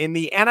 In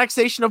the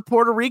annexation of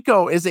Puerto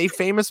Rico is a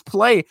famous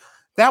play.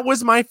 That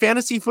was my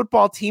fantasy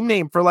football team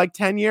name for like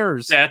 10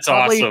 years. That's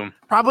awesome.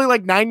 Probably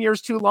like 9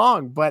 years too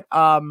long, but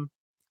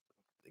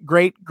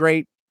great.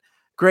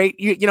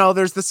 You know,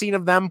 there's the scene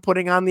of them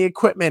putting on the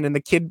equipment and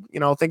the kid,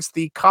 thinks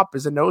the cup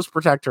is a nose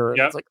protector.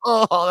 It's like,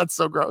 oh, that's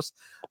so gross.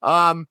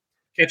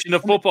 Catching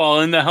the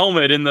football in the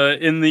helmet in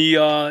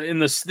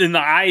the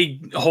eye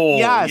hole.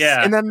 Yes.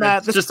 Yeah. And then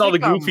just all the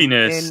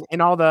goofiness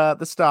and all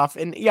the stuff.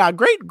 And yeah,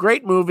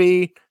 great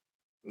movie.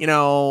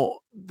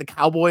 The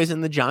Cowboys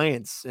and the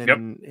Giants,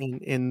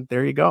 and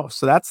there you go.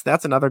 So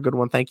that's another good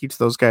one. Thank you to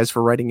those guys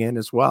for writing in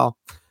as well.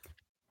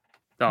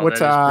 Oh,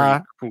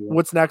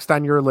 What's next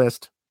on your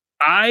list?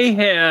 I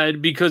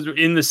had, because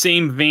in the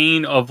same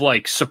vein of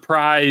like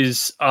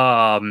surprise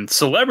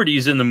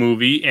celebrities in the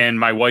movie, and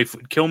my wife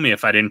would kill me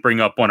if I didn't bring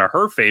up one of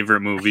her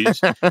favorite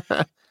movies,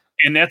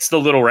 and that's The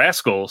Little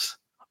Rascals.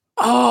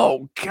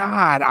 Oh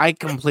God, I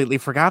completely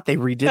forgot they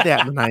redid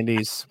that in the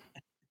 90s.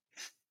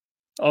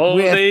 Oh,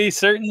 they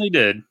certainly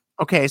did.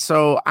 Okay,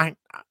 so I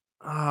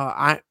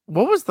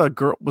what was the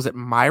girl? Was it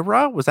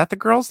Myra? Was that the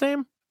girl's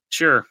name?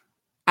 Sure.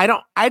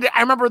 I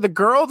remember the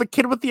girl, the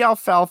kid with the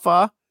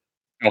alfalfa.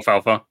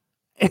 Alfalfa.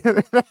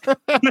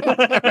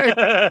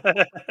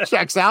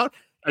 Checks out.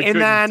 I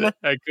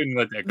couldn't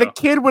let that go. The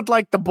kid with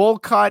like the bowl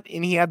cut,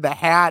 and he had the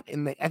hat,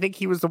 and I think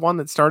he was the one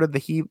that started the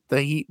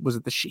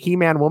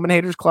He-Man Woman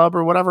Haters Club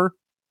or whatever.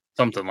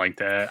 Something like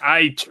that.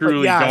 I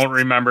truly don't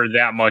remember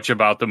that much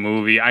about the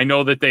movie. I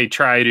know that they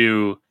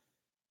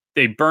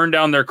burn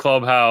down their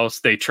clubhouse.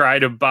 They try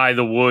to buy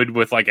the wood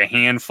with like a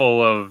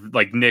handful of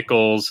like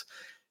nickels.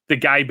 The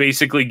guy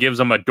basically gives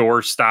them a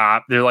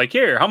doorstop. They're like,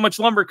 here, how much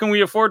lumber can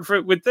we afford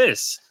with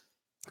this?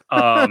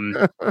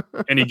 And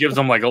he gives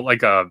them like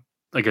a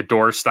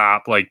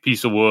doorstop, like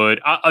piece of wood.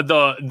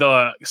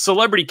 The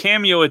celebrity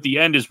cameo at the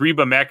end is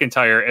Reba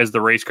McEntire as the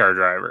race car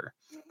driver.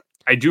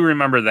 I do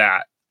remember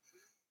that.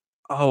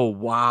 Oh,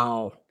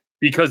 wow.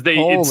 because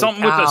it's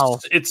something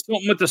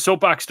with the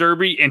soapbox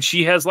derby, and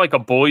she has like a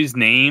boy's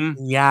name.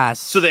 Yes.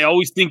 So they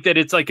always think that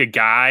it's like a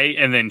guy,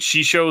 and then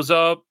she shows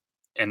up,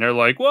 and they're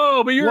like,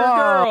 "Whoa, but you're a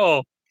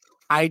girl."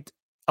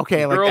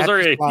 Girls are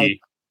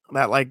icky.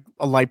 Like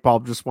a light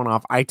bulb just went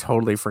off. I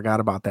totally forgot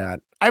about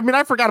that. I mean,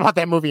 I forgot about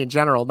that movie in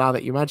general now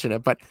that you mention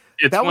it, but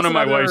it's one of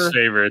my wife's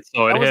favorites,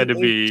 so it had to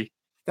be.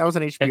 That was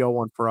an HBO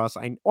one for us.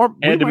 Had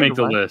to make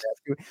the list.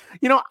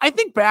 You know, I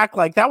think back,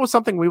 like that was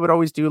something we would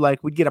always do.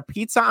 Like we'd get a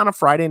pizza on a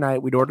Friday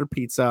night. We'd order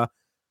pizza.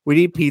 We'd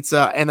eat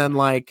pizza. And then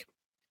like,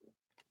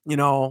 you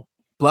know,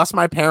 bless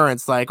my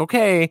parents. Like,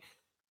 okay,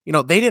 you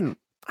know, they didn't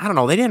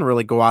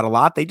really go out a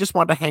lot. They just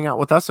wanted to hang out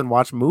with us and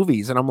watch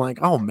movies. And I'm like,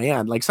 oh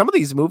man, like some of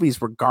these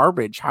movies were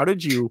garbage. How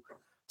did you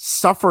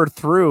suffer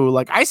through?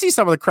 Like I see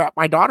some of the crap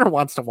my daughter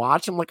wants to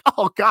watch. I'm like,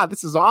 oh God,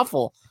 this is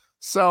awful.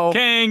 So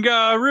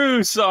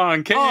Kangaroo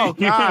song. Oh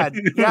God.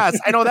 Yes.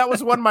 I know that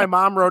was one my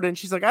mom wrote in.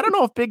 She's like, I don't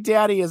know if Big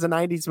Daddy is a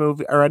 90s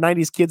movie or a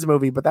 90s kids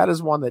movie, but that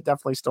is one that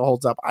definitely still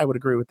holds up. I would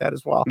agree with that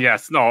as well.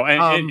 Yes. No.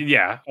 And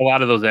yeah, a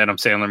lot of those Adam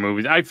Sandler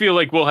movies. I feel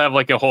like we'll have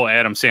like a whole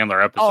Adam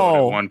Sandler episode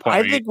at one point.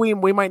 I think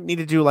we might need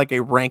to do like a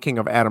ranking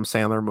of Adam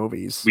Sandler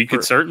movies. We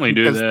could certainly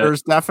do that.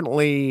 There's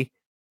definitely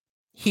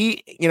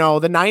the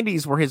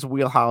 90s were his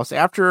wheelhouse.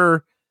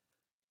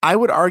 I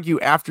would argue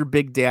after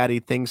Big Daddy,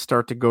 things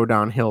start to go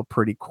downhill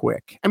pretty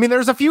quick. I mean,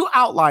 there's a few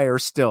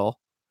outliers still.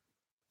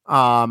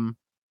 8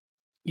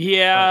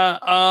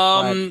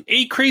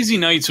 Crazy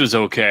Nights was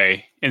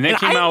okay. And that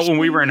came out when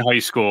we were in high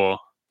school.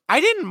 I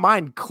didn't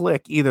mind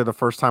Click either the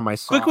first time I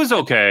saw it. Click was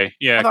okay.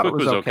 Yeah, Click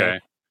was okay.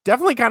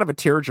 Definitely kind of a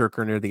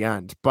tearjerker near the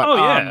end. But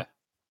yeah.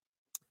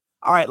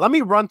 All right, let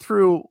me run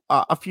through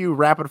a few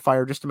rapid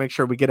fire just to make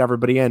sure we get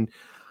everybody in.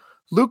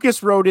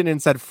 Lucas wrote in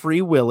and said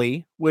Free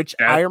Willy, which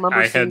I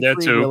remember seeing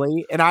Free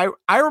Willy. And I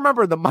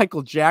remember the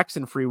Michael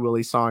Jackson Free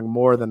Willy song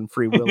more than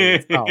Free Willy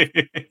itself.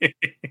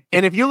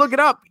 And if you look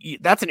it up,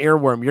 that's an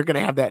earworm. You're going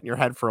to have that in your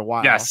head for a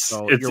while. Yes,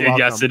 so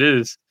yes, it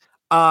is.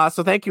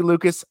 So thank you,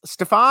 Lucas.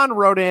 Stefan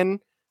wrote in,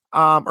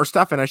 or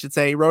Stefan, I should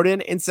say, wrote in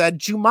and said,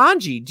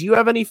 Jumanji. Do you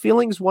have any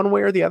feelings one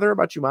way or the other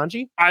about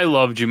Jumanji? I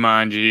love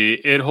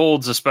Jumanji. It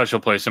holds a special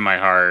place in my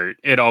heart.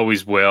 It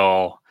always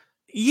will.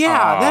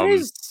 Yeah, that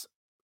is...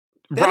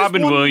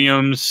 Robin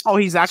Williams. Oh,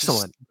 he's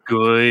excellent.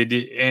 Good.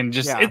 And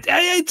just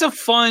it's a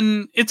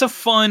fun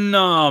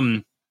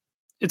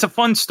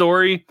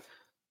story.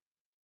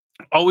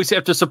 Always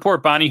have to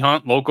support Bonnie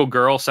Hunt, local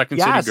girl,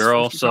 Second City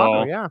girl.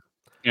 So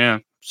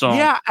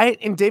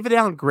and David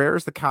Allen Greer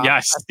is the cop.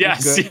 Yes.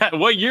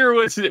 What year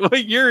is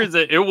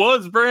it? It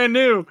was brand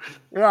new.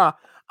 Yeah.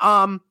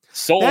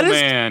 Soul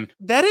Man.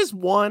 That is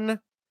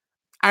one.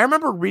 I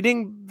remember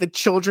reading the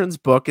children's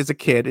book as a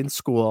kid in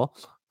school.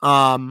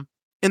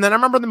 And then I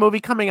remember the movie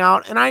coming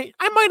out, and I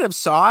might have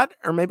saw it,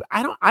 or maybe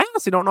I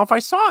honestly don't know if I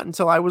saw it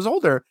until I was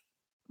older.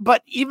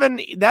 But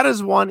even that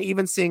is one,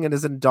 even seeing it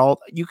as an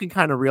adult, you can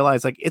kind of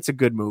realize like it's a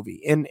good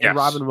movie. And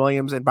Robin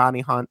Williams and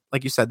Bonnie Hunt,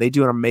 like you said, they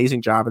do an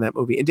amazing job in that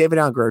movie. And David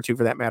Allen Greer too,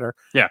 for that matter.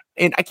 Yeah.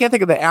 And I can't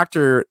think of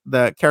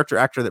the character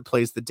actor that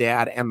plays the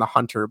dad and the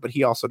hunter, but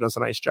he also does a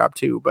nice job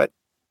too. But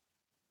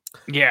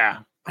I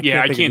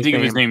can't think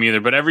of his name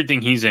either, but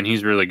everything he's in,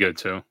 he's really good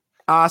too.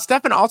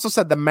 Stefan also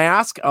said The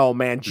Mask. Oh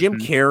man, Jim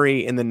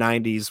Carrey in the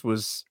 90s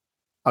was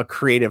a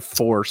creative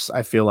force,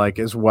 I feel like,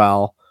 as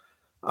well.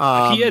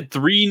 He had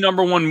 3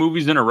 number 1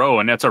 movies in a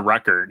row, and that's a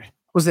record.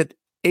 Was it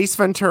Ace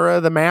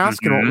Ventura, The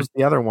Mask, and what was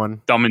the other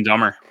one? Dumb and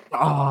Dumber.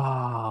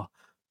 Oh,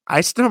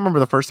 I still remember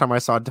the first time I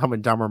saw Dumb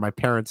and Dumber.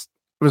 It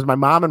was my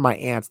mom and my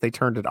aunts. They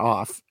turned it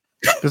off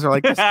because they're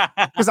like, because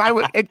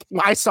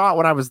I saw it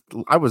when I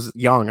was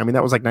young. I mean,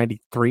 that was like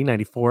 93,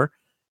 94.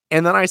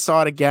 And then I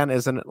saw it again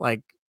as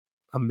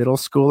a middle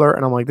schooler,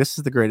 and I'm like, this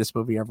is the greatest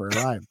movie ever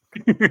alive.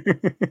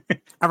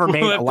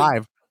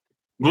 Alive.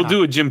 We'll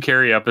do a Jim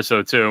Carrey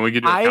episode too, and we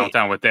could do a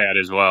countdown with that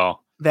as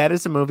well. That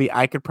is a movie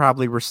I could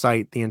probably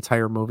recite the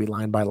entire movie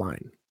line by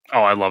line.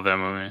 Oh, I love that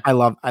movie. I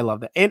love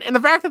that. And the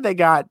fact that they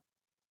got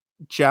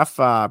Jeff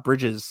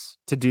Bridges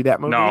to do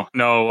that movie. No,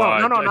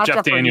 not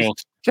Jeff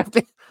Daniels.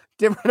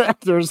 Different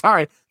actors.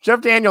 Sorry. Jeff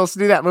Daniels to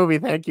do that movie.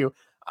 Thank you.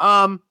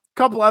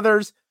 Couple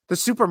others. The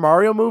Super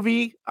Mario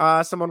movie,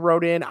 someone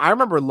wrote in. I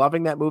remember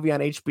loving that movie on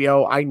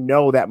HBO. I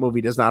know that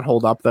movie does not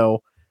hold up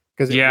though,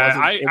 because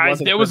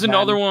there was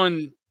another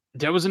one.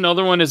 There was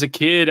another one as a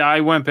kid.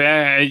 I went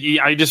back.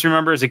 I just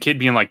remember as a kid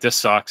being like, "This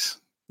sucks."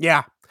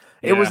 Yeah,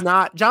 it was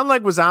not. John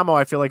Leguizamo,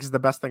 I feel like, is the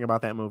best thing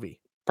about that movie.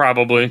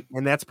 Probably,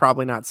 and that's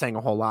probably not saying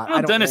a whole lot.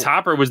 Well, Dennis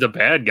Hopper was the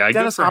bad guy.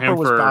 Dennis Hopper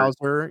was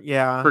Bowser.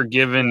 Yeah, for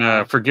giving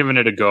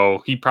it a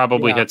go. He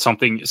probably had some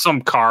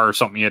car or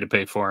something he had to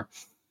pay for.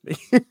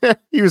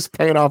 He was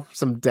paying off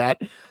some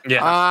debt.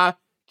 Yeah.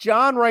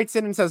 John writes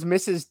in and says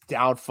Mrs.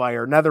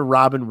 Doubtfire, another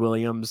Robin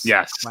Williams.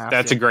 Yes, classic.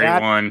 That's a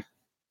great one.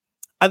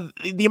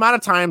 The amount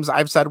of times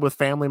I've said with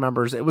family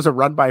members, it was a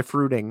run by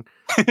fruiting.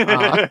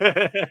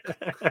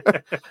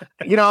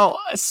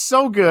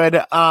 So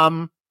good.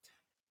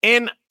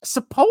 And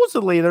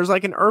supposedly there's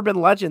like an urban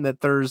legend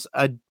that there's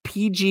a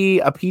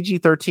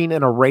PG-13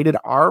 and a rated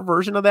R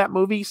version of that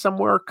movie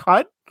somewhere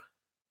cut.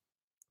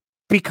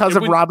 because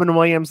of Robin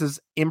Williams'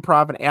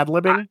 improv and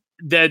ad-libbing.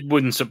 That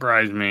wouldn't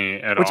surprise me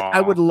at all. Which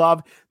I would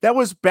love. That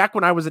was back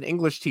when I was an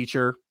English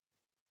teacher.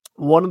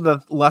 One of the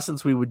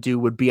lessons we would do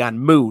would be on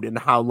mood and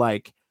how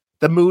like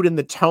the mood and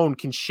the tone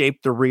can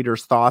shape the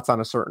reader's thoughts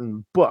on a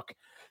certain book.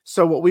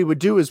 So what we would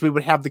do is we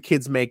would have the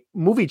kids make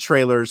movie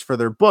trailers for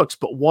their books,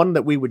 but one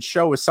that we would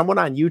show is someone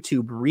on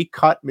YouTube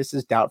recut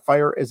Mrs.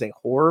 Doubtfire as a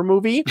horror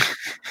movie.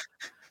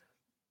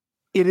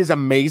 It is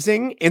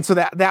amazing. And so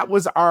that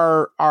was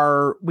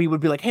our we would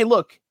be like, hey,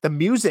 look, the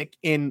music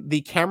in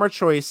the camera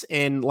choice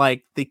and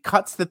like the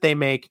cuts that they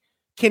make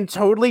can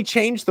totally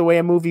change the way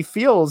a movie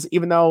feels,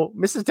 even though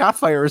Mrs.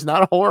 Doubtfire is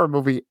not a horror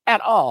movie at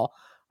all.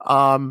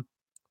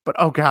 But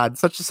oh god,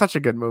 such a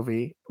good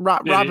movie.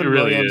 Robin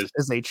really Williams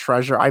is a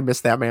treasure. I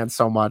miss that man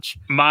so much.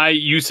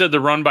 You said the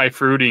run by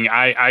fruiting.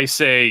 I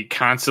say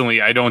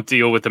constantly, I don't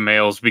deal with the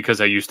males because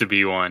I used to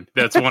be one.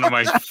 That's one of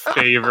my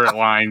favorite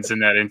lines in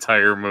that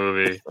entire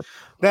movie.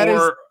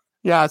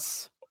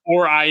 Yes.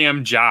 Or I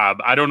am Job.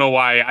 I don't know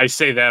why I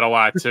say that a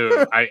lot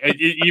too.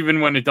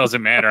 Even when it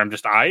doesn't matter, I'm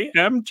just I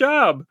am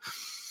Job.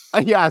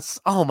 Yes.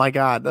 Oh my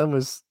god, that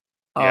was.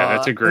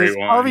 That's a great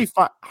one.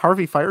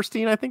 Harvey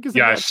Firestein, I think is.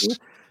 Yes.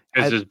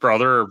 As his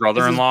brother or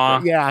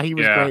brother-in-law. Yeah, he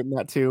was great in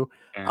that too.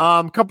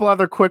 Yeah. Couple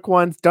other quick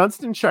ones.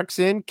 Dunstan checks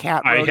in.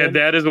 Cat. I had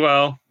that as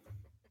well.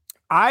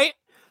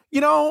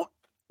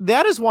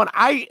 That is one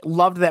I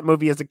loved that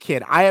movie as a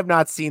kid. I have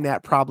not seen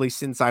that probably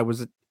since I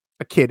was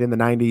a kid in the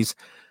 90s.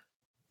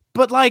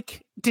 But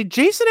like, did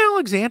Jason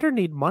Alexander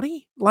need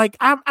money? Like,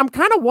 I'm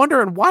kind of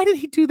wondering, why did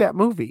he do that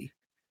movie?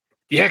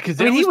 Yeah, because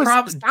he was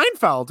probably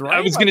Seinfeld, right?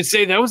 I was going to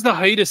say that was the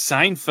height of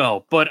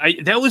Seinfeld, but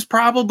that was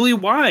probably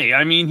why.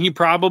 I mean,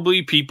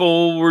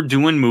 people were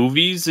doing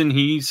movies and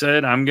he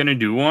said, I'm going to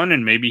do one.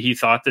 And maybe he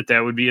thought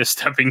that would be a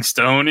stepping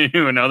stone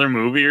into another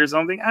movie or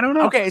something. I don't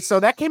know. Okay, so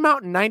that came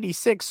out in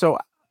 96. So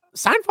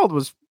Seinfeld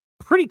was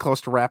pretty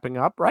close to wrapping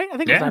up, right? I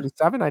think it was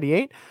 97,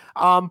 98.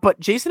 But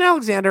Jason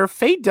Alexander,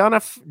 Faye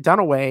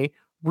Dunaway,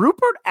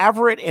 Rupert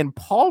Everett, and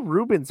Paul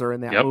Rubens are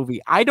in that movie.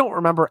 I don't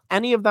remember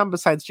any of them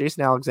besides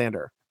Jason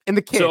Alexander. And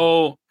the kid.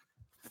 So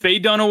Faye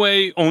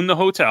Dunaway owned the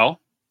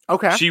hotel.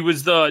 Okay. She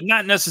was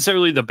not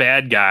necessarily the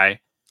bad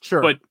guy.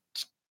 Sure. But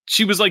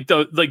she was like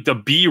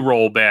the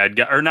B-roll bad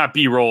guy, or not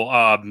B-roll,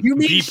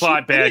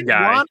 B-plot bad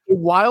guy. Want a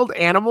wild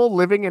animal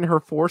living in her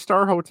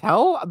 4-star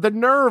hotel? The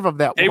nerve of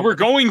that. They were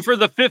going for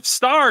the 5th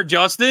star,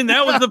 Justin.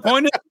 That was the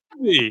point of the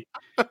movie.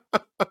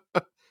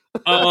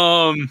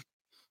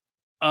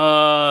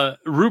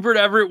 Rupert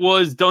Everett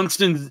was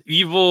Dunstan's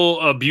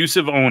evil,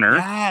 abusive owner.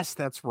 Yes,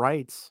 that's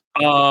right.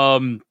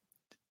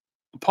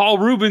 Paul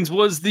Rubens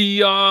was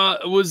the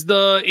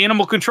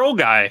animal control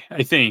guy,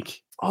 I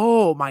think.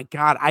 Oh my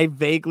god, I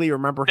vaguely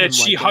remember him. That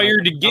she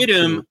hired to get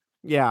him.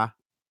 Yeah.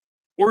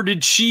 Or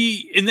did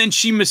she? And then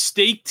she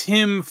mistaked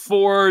him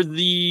for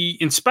the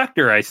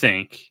inspector, I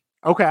think.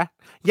 Okay.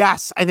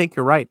 Yes, I think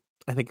you're right.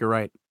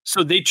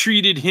 So they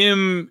treated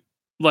him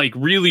like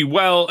really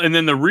well, and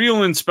then the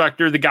real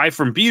inspector, the guy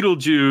from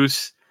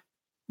Beetlejuice,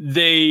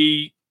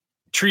 they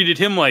treated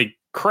him like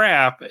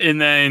crap, and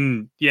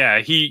then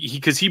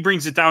he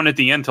brings it down at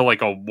the end to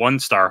like a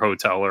 1-star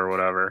hotel or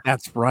whatever.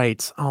 That's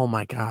right. Oh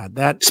my god,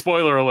 that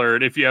spoiler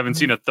alert if you haven't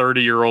seen a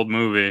 30-year-old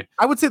movie.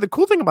 I would say the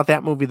cool thing about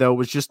that movie though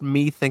was just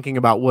me thinking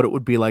about what it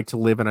would be like to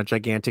live in a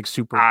gigantic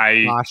super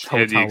posh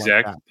hotel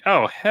like that.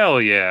 Oh hell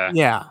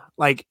yeah,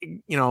 like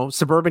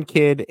suburban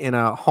kid in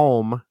a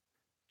home,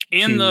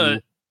 and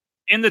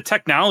the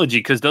technology,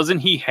 because doesn't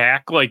he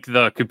hack like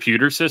the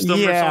computer system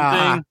or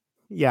something?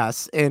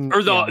 Yes,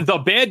 or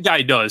the bad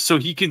guy does, so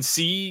he can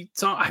see.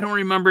 So I don't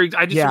remember.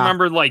 I just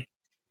remember like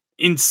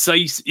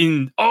incise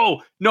in.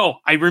 Oh no,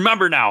 I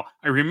remember now.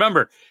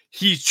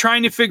 He's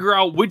trying to figure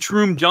out which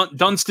room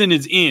Dunstan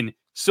is in,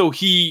 so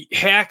he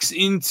hacks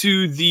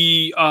into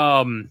the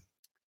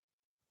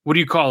what do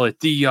you call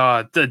it?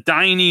 The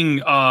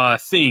dining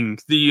thing,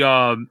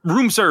 the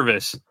room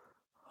service,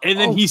 and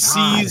then he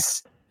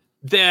sees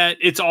that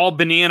it's all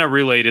banana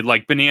related,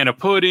 like banana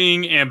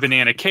pudding and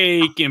banana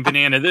cake and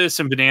banana this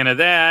and banana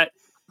that.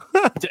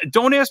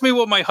 Don't ask me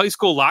what my high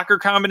school locker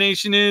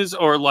combination is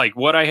or like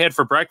what I had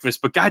for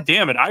breakfast, but god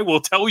damn it, I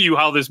will tell you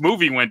how this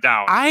movie went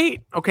down.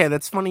 Okay,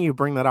 that's funny you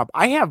bring that up.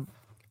 I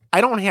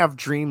don't have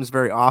dreams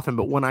very often,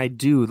 but when I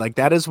do, like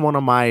that is one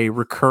of my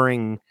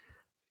recurring,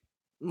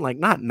 like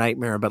not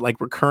nightmare, but like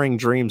recurring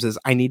dreams is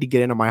I need to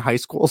get into my high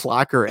school's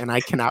locker and I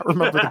cannot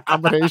remember the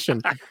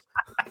combination.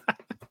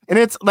 And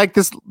it's like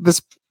this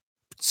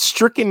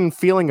stricken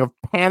feeling of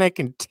panic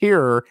and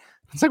terror.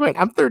 It's like, wait,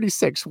 I'm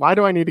 36. Why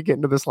do I need to get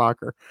into this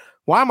locker?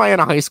 Why am I in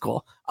a high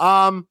school?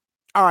 All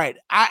right.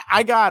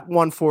 I got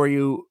one for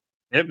you.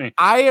 Hit me.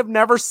 I have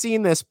never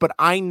seen this, but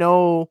I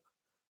know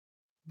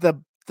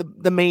the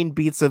main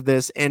beats of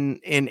this. And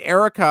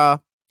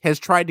Erica has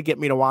tried to get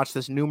me to watch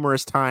this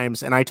numerous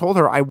times. And I told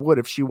her I would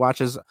if she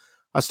watches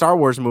a Star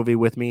Wars movie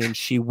with me, and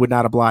she would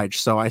not oblige.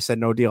 So I said,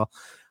 no deal.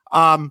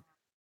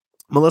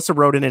 Melissa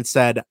wrote in and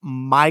said,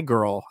 My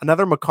Girl,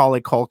 another Macaulay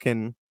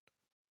Culkin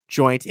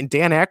joint, and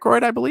Dan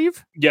Aykroyd, I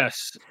believe.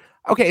 Yes.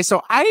 Okay,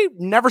 so I've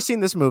never seen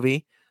this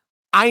movie.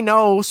 I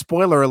know,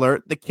 spoiler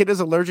alert, the kid is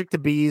allergic to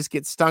bees,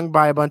 gets stung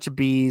by a bunch of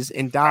bees,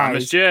 and dies.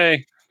 Thomas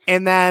J.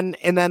 And then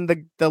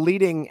the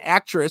leading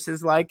actress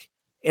is like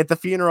at the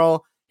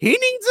funeral, he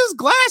needs his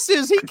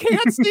glasses. He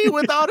can't see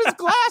without his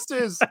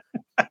glasses.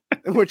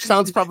 Which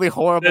sounds probably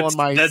horrible in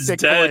my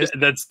sick voice.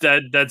 That's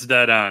dead. That's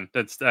dead on.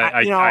 That's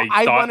I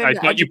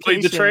thought you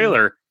played the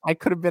trailer. I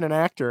could have been an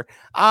actor.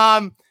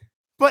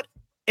 But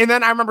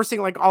then I remember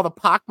seeing like all the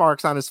pock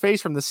marks on his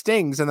face from the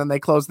stings, and then they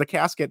closed the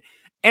casket.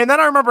 And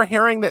then I remember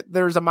hearing that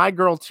there's a My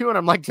Girl 2, and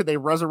I'm like, did they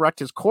resurrect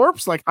his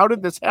corpse? Like, how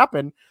did this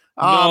happen?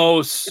 No,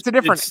 it's a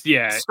different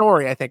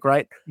story, I think,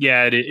 right?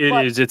 Yeah, it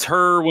is. It's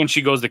her when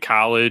she goes to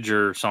college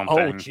or something.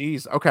 Oh,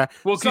 geez. Okay.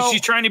 Well, because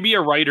she's trying to be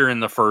a writer in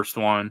the first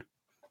one.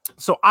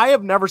 So I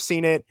have never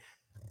seen it.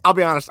 I'll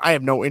be honest, I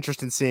have no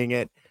interest in seeing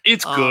it.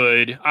 It's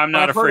good. I'm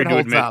not afraid to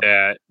admit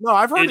that. No,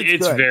 I've heard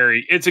it's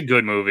good. It's a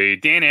good movie.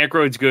 Dan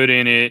Aykroyd's good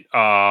in it.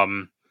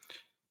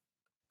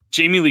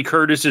 Jamie Lee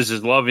Curtis is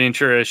his love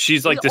interest.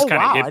 She's like this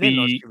kind of hippie. I didn't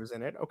know she was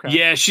in it. Okay.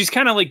 Yeah, she's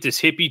kind of like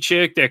this hippie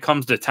chick that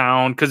comes to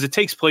town because it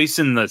takes place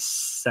in the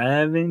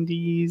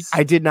 70s.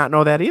 I did not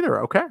know that either.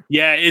 Okay.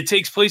 Yeah, it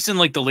takes place in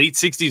like the late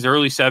 60s,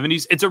 early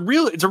 70s. It's a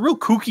real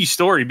kooky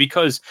story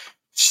because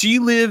she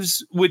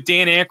lives with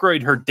Dan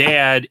Aykroyd, her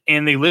dad,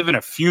 and they live in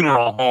a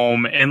funeral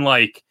home, and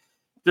like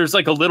there's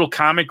like a little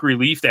comic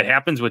relief that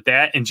happens with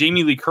that. And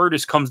Jamie Lee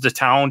Curtis comes to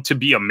town to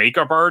be a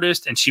makeup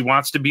artist, and she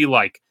wants to be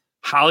like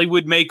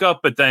Hollywood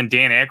makeup, but then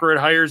Dan Aykroyd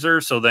hires her,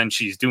 so then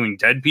she's doing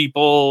dead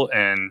people,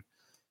 and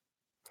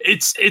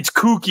it's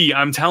kooky,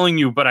 I'm telling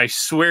you. But I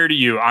swear to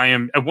you, I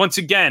am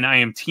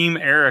Team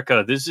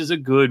Erica. This is a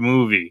good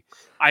movie.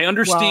 I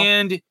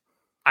understand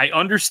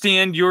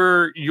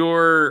your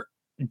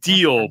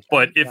deal,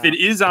 but if it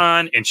is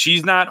on and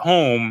she's not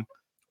home,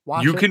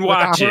 you can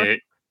watch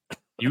it.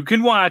 You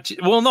can watch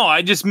it. Well, no,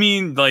 I just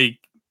mean like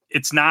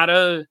it's not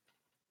a.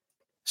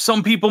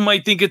 Some people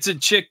might think it's a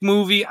chick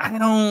movie. I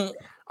don't.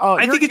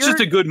 I think it's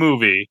just a good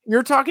movie.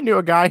 You're talking to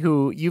a guy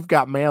who You've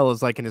Got Mail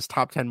is like in his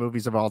top 10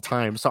 movies of all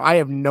time. So I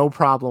have no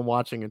problem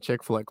watching a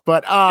chick flick,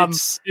 but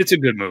it's a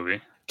good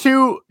movie.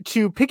 To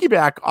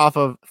piggyback off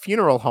of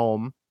Funeral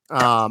Home,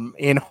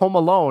 in Home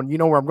Alone, you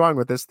know where I'm going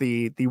with this,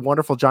 the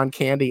wonderful John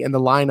Candy and the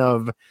line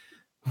of,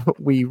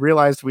 we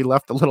realized we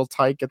left the little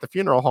tyke at the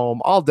funeral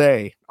home all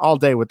day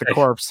with the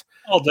corpse.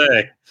 All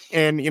day.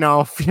 And,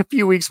 a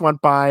few weeks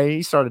went by,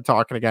 he started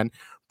talking again.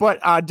 But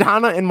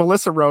Donna and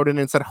Melissa wrote in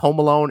and said Home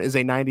Alone is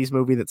a 90s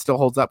movie that still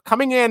holds up.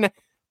 Coming in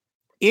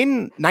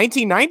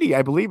 1990,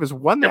 I believe, is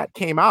when that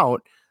came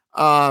out.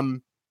 Oh,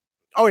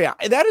 yeah.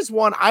 That is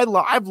one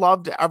I've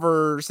loved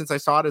ever since I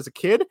saw it as a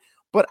kid.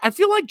 But I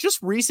feel like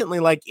just recently,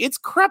 like, it's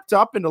crept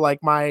up into, like,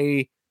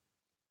 my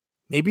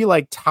maybe,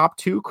 like, top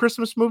 2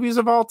 Christmas movies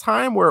of all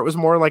time, where it was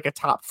more like a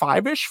top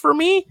 5-ish for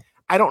me.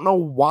 I don't know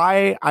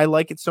why I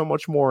like it so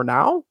much more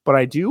now, but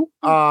I do.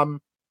 And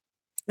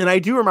I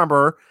do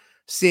remember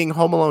seeing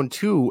Home Alone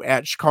 2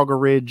 at Chicago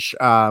Ridge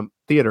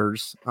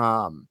theaters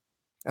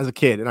as a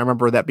kid. And I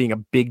remember that being a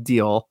big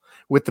deal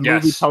with the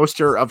movie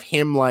poster of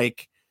him,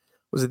 like,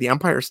 was it the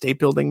Empire State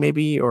Building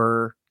maybe?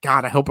 Or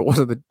God, I hope it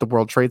wasn't the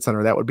World Trade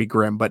Center. That would be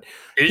grim. But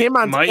him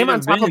on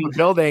top of a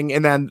building,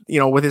 and then,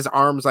 with his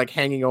arms like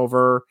hanging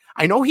over.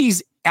 I know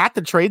he's at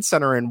the Trade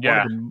Center in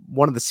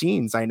one of the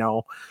scenes, I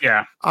know.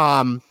 Yeah.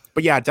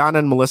 But yeah, Donna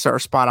and Melissa are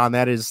spot on.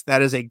 That is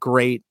a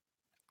great,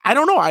 I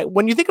don't know.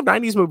 When you think of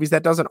 90s movies,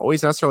 that doesn't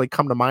always necessarily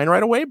come to mind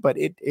right away, but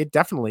it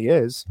definitely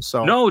is.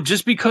 So no,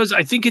 just because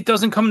I think it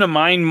doesn't come to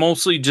mind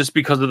mostly just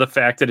because of the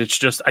fact that it's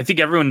just, I think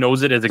everyone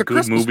knows it as a good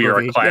Christmas movie or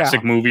a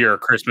classic movie or a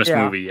Christmas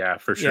movie. Yeah,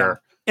 for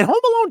sure. And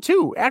Home Alone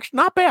 2, actually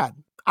not bad.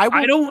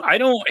 I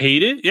don't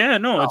hate it. Yeah,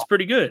 no, it's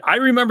pretty good. I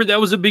remember that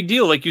was a big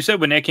deal, like you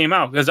said, when that came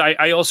out, because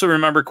I also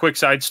remember, quick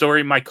side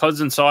story, my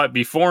cousin saw it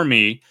before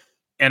me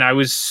and I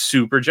was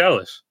super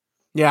jealous.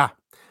 Yeah.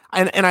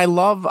 And I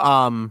love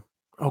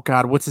oh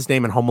God, what's his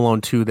name in Home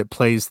Alone 2 that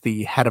plays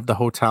the head of the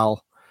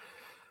hotel?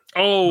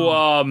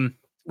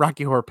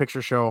 Rocky Horror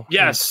Picture Show.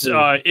 Yes,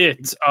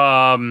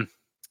 Someone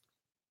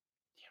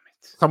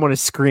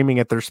is screaming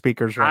at their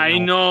speakers right now. I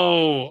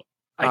know.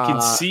 I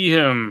can see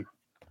him.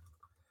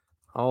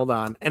 Hold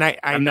on. And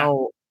I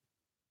know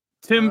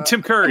Tim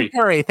Curry. Tim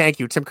Curry, thank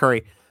you, Tim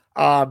Curry.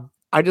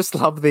 I just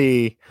love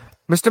the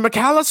Mr.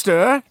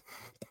 McAllister,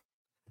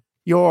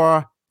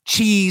 your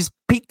cheese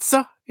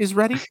pizza is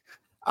ready.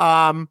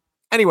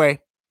 Anyway,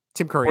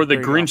 Tim Curry. Or the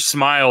Grinch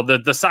smile,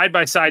 the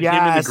side-by-side him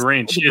and the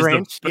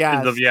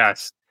Grinch.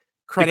 Yes.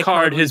 Credit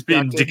card has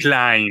been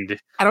declined.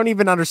 I don't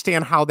even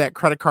understand how that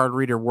credit card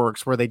reader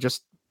works, where they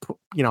just,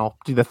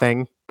 do the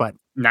thing, but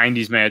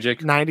 90s magic.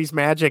 90s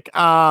magic.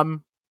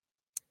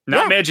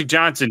 Not Magic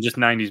Johnson, just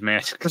 90s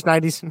magic. Just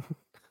 90s.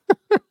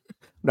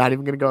 Not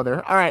even going to go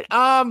there. All right.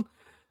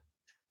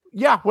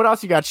 Yeah, what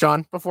else you got,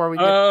 Sean? Before we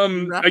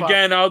get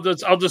again, I'll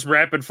just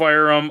rapid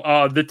fire them.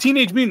 The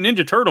Teenage Mutant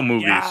Ninja Turtle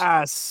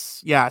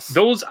movies. Yes.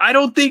 Those I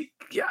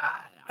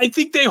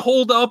think they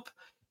hold up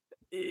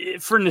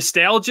for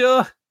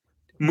nostalgia,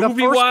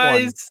 movie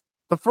wise.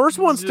 The first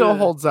one still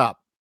holds up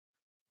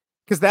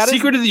because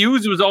Secret of the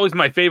Ooze was always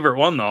my favorite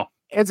one, though.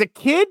 as a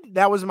kid,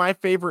 that was my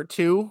favorite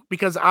too,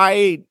 because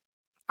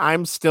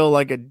I'm still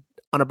like a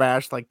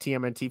unabashed like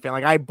TMNT fan.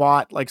 Like I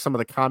bought like some of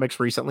the comics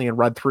recently and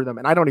read through them,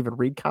 and I don't even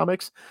read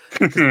comics.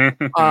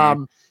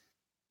 But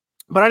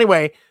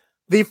anyway,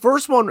 the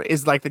first one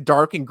is like the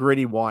dark and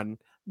gritty one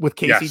with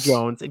Casey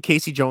Jones, and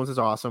Casey Jones is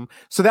awesome.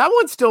 So that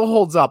one still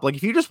holds up. Like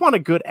if you just want a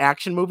good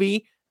action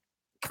movie,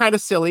 kind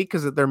of silly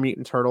because they're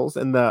mutant turtles,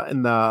 and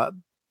the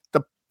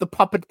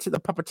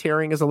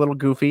puppeteering is a little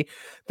goofy.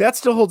 That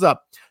still holds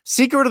up.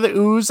 Secret of the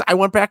Ooze, I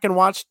went back and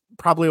watched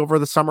probably over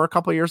the summer a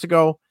couple of years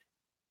ago.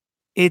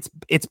 It's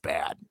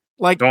bad.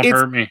 Like don't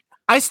hurt me.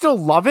 I still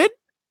love it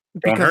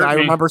because I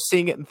remember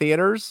seeing it in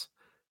theaters,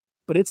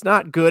 but it's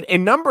not good.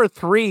 And number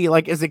 3,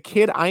 like as a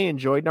kid, I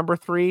enjoyed number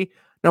 3.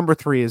 Number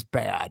 3 is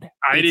bad.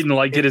 I didn't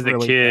like it as a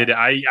kid.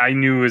 I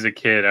knew as a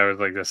kid I was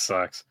like, this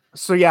sucks.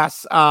 So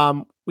yes,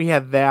 we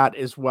had that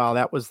as well.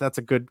 That's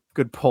a good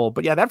pull.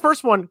 But yeah, that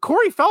first one,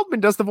 Corey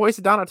Feldman does the voice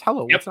of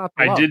Donatello. Yep,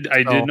 I did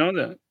know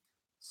that.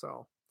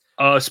 So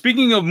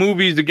speaking of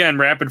movies, again,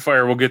 rapid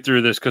fire, we'll get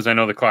through this because I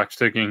know the clock's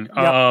ticking.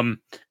 Yep.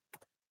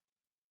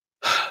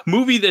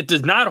 Movie that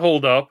does not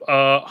hold up,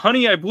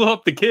 Honey, I Blew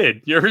Up the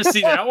Kid. You ever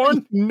see that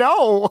one?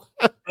 No.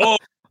 Oh,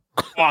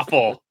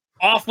 awful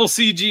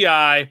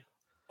CGI,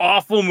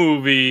 awful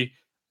movie,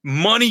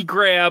 money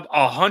grab,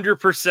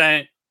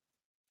 100%.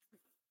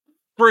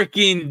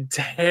 Freaking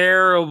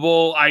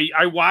terrible.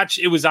 I watched,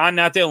 it was on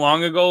not that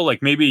long ago,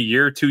 like maybe a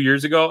year or 2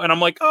 years ago, and I'm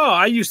like, oh,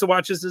 I used to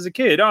watch this as a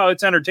kid. Oh,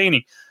 it's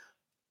entertaining.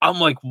 I'm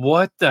like,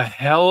 what the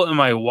hell am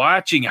I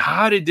watching?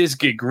 How did this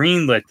get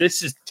greenlit?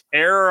 This is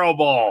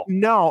terrible.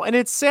 No, and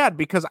it's sad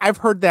because I've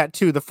heard that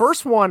too. The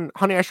first one,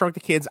 Honey, I Shrunk the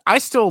Kids, I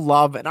still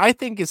love and I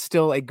think is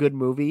still a good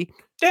movie.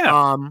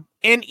 Yeah.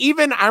 And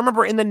even I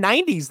remember in the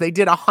 90s they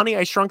did a Honey,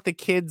 I Shrunk the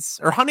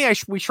Kids, or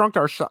We Shrunk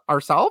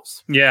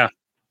Ourselves. Yeah.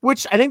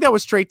 Which I think that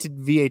was straight to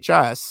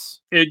VHS.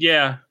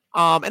 Yeah.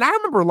 And I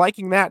remember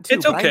liking that too.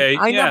 It's okay.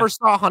 I never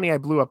saw Honey, I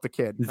Blew Up the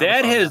Kid.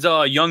 That has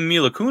young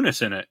Mila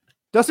Kunis in it.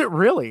 Does it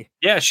really?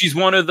 Yeah, she's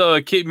one of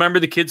the kids. Remember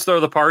the kids throw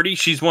the party?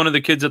 She's one of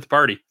the kids at the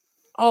party.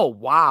 Oh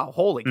wow!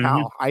 Holy cow!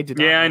 Mm-hmm. I did.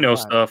 Yeah, I know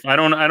that. stuff. I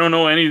don't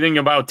know anything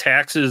about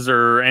taxes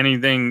or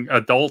anything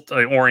adult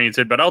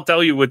oriented, but I'll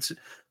tell you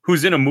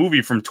who's in a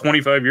movie from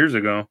 25 years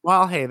ago.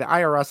 Well, hey, the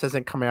IRS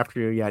hasn't come after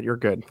you yet. You're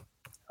good.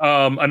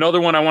 Another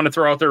one I want to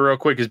throw out there real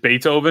quick is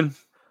Beethoven.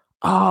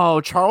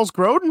 Oh, Charles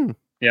Grodin.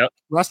 Yep.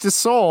 Rest his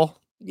soul.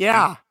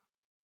 Yeah,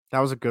 that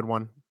was a good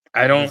one.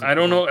 I don't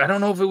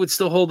know if it would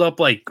still hold up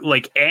like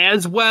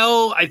as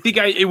well. I think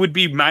it would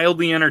be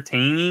mildly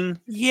entertaining.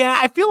 Yeah,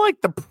 I feel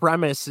like the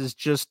premise is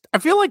just, I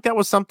feel like that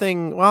was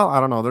something, well, I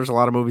don't know. There's a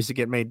lot of movies that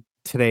get made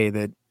today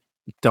that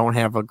don't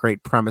have a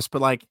great premise,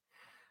 but like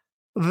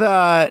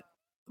the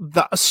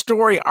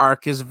story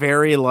arc is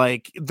very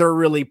like, they're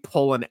really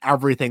pulling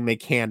everything they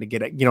can to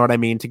get it. You know what I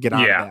mean? To get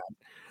out of that.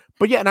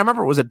 But yeah, and I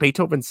remember, was it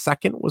Beethoven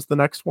Second was the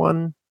next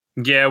one?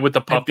 Yeah, with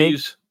the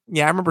puppies.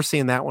 Yeah, I remember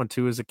seeing that one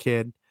too as a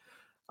kid.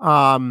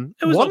 One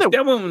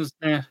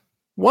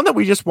that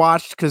we just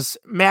watched because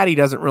Maddie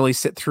doesn't really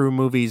sit through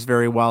movies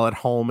very well at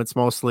home. It's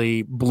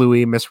mostly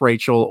Bluey, Miss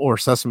Rachel, or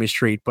Sesame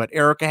Street. But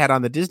Erica had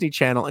on the Disney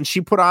Channel, and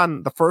she put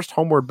on the first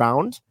Homeward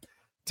Bound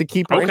to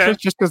keep her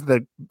interest, just because of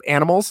the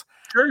animals.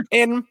 Sure.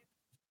 And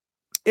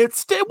it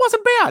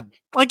wasn't bad.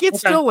 Like it's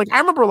still like, I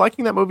remember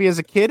liking that movie as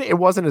a kid. It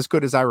wasn't as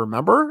good as I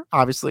remember,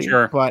 obviously.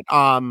 Sure. But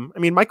I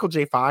mean, Michael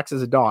J. Fox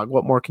is a dog.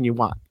 What more can you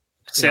want?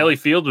 Sally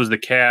Field was the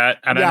cat,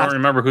 and I don't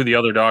remember who the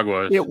other dog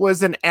was. It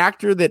was an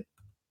actor that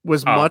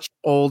was much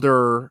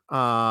older,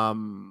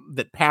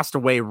 that passed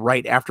away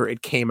right after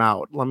it came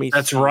out.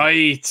 That's see.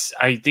 Right.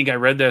 I think I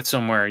read that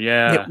somewhere.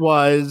 Yeah. It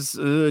was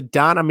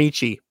Don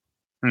Amici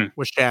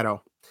with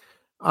Shadow.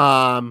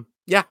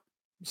 Yeah.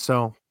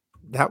 So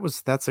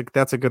that's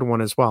a good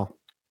one as well.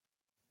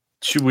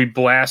 Should we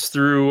blast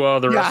through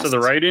the rest of the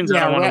write-ins? I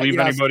don't want to leave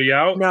anybody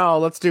out. No,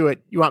 let's do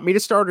it. You want me to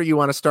start or you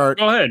want to start?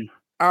 Go ahead.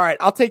 All right,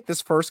 I'll take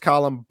this first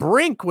column.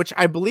 Brink, which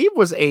I believe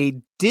was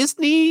a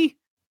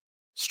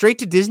straight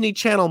to Disney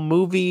Channel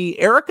movie.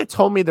 Erica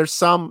told me they're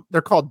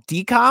called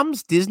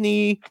DCOMs,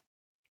 Disney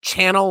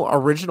Channel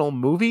original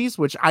movies,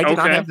 which I did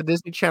not have the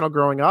Disney Channel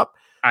growing up.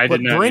 I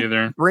did not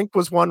either. Brink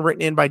was one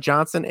written in by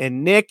Johnson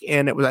and Nick,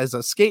 and it was as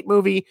a skate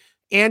movie.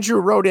 Andrew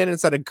wrote in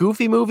and said a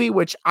Goofy movie,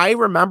 which I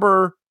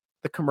remember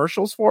the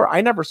commercials for.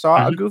 I never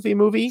saw a Goofy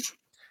movie.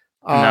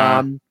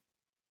 No.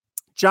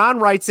 John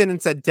writes in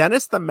and said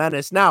Dennis the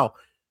Menace. Now,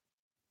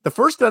 the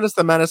first Dennis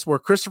the Menace, where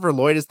Christopher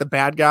Lloyd is the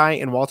bad guy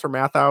and Walter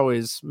Matthau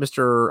is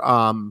Mr.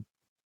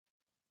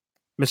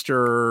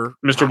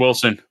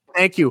 Wilson.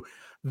 Thank you.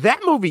 That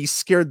movie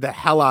scared the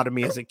hell out of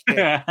me as a kid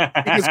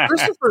because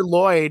Christopher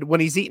Lloyd, when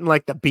he's eating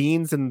like the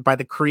beans and by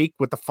the creek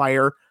with the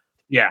fire,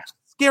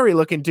 scary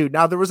looking dude.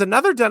 Now there was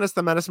another Dennis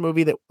the Menace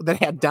movie that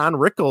had Don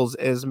Rickles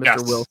as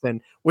Mr. Wilson,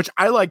 which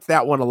I liked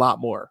that one a lot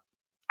more.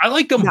 I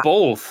like them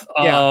both.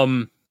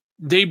 Yeah.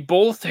 They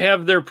both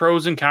have their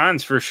pros and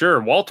cons for sure.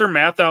 Walter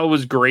Matthau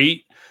was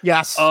great.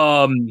 Yes.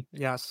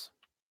 Yes.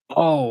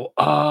 Oh,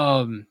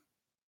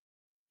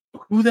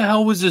 who the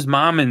hell was his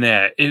mom in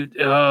that?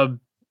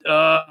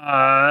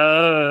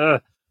 I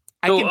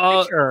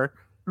can picture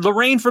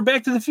Lorraine for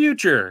Back to the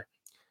Future.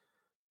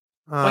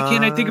 Why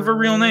can't I think of her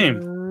real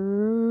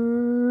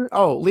name?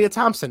 Oh, Leah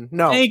Thompson.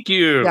 No, thank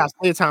you. Yes,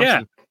 Leah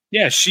Thompson.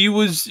 Yeah, she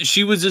was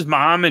his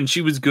mom, and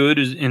she was good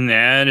in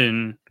that.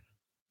 And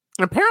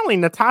apparently,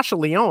 Natasha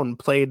Lyonne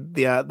played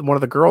the one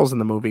of the girls in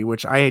the movie,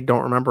 which I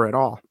don't remember at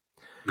all.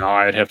 No,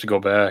 I'd have to go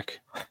back.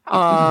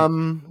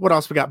 What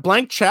else we got?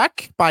 Blank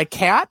Check by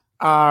Kat.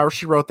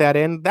 She wrote that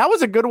in. That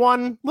was a good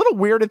one. A little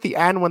weird at the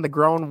end when the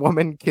grown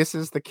woman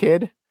kisses the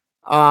kid.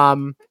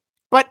 But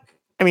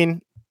I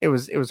mean, it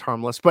was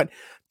harmless. But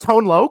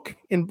Tone Loc,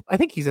 I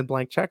think he's in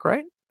Blank Check,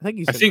 right? I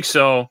think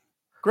so.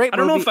 Great. I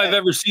don't know if I've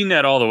ever seen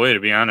that all the way, to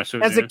be honest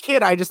with you. As a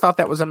kid, I just thought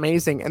that was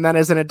amazing. And then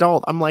as an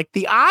adult, I'm like,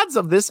 the odds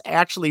of this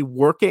actually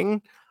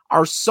working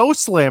are so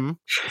slim.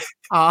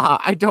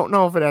 I don't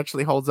know if it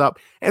actually holds up.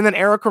 And then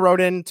Erica wrote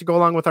in to go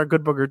along with our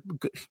Good Burger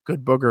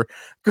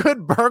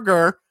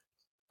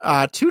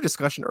 2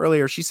 discussion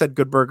earlier. She said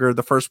Good Burger,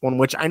 the first one,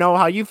 which I know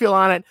how you feel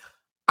on it.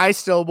 I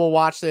still will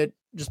watch it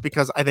just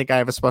because I think I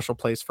have a special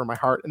place for my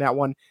heart in that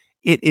one.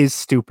 It is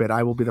stupid.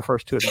 I will be the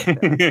first to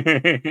admit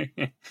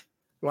that.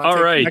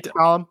 All right.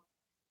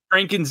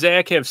 Frank and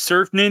Zach have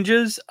Surf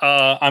Ninjas.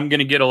 I'm going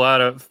to get a lot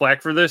of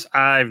flack for this.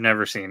 I've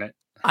never seen it.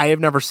 I have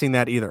never seen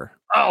that either.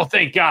 Oh,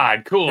 thank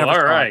God. Cool.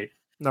 All right.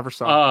 Never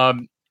saw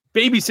it.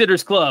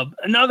 Babysitter's Club.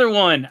 Another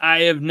one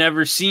I have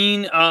never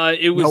seen.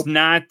 It was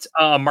not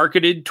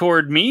marketed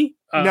toward me.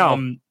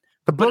 No.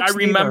 But I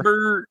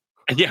remember.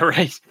 Yeah,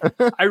 right.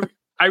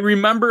 I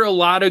remember a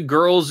lot of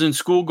girls in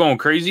school going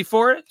crazy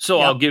for it. So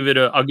I'll give it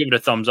a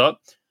thumbs up.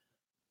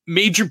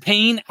 Major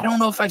Pain. I don't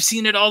know if I've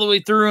seen it all the way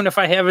through, and if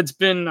I have, it's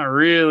been a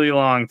really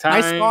long time.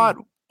 I saw it.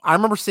 I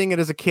remember seeing it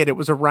as a kid. It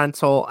was a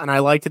rental, and I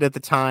liked it at the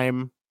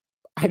time.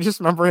 I just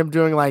remember him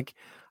doing like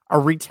a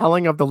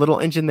retelling of The Little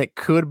Engine That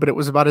Could, but it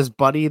was about his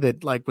buddy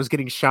that like was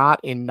getting shot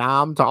in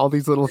Nam to all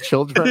these little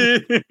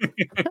children.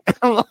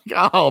 I'm like,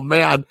 oh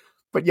man.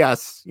 But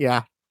yes,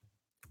 yeah.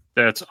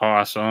 That's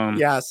awesome.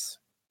 Yes.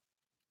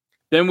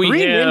 Then we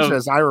Three have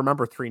Ninjas. I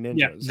remember Three Ninjas.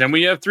 Yeah, then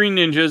we have Three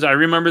Ninjas. I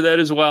remember that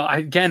as well.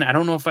 I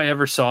don't know if I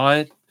ever saw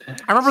it.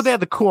 I remember they had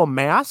the cool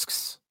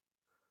masks.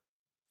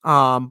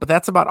 But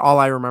that's about all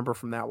I remember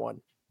from that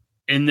one.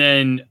 And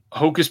then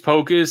Hocus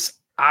Pocus.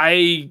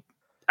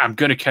 I'm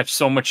gonna catch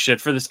so much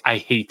shit for this. I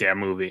hate that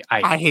movie.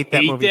 I hate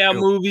that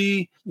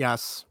movie.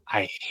 Yes.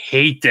 I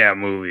hate that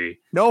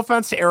movie. No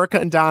offense to Erica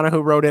and Donna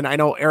who wrote in. I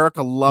know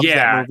Erica loves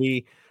that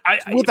movie.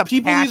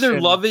 People either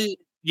love it.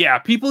 Yeah,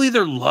 people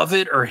either love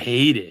it or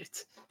hate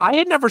it. I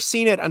had never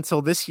seen it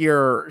until this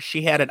year.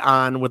 She had it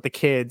on with the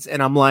kids,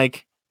 and I'm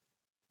like,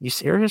 "You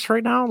serious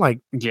right now? Like,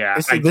 yeah,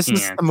 this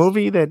is a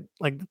movie that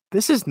like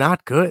this is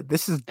not good.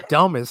 This is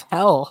dumb as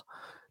hell."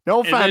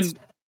 No offense.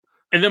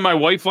 And then my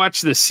wife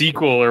watched the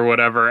sequel or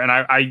whatever, and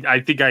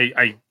I think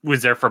I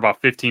was there for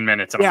about 15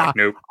 minutes. And I'm like,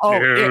 nope.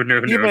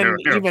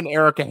 Even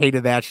Erica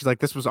hated that. She's like,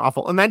 this was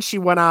awful. And then she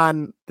went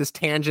on this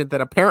tangent that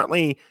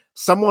apparently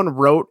someone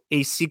wrote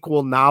a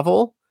sequel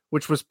novel,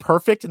 which was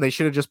perfect, and they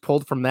should have just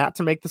pulled from that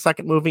to make the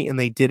second movie, and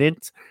they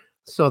didn't.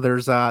 So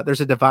there's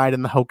a divide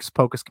in the Hocus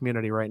Pocus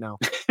community right now.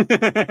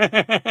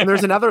 And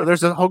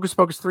there's a Hocus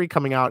Pocus 3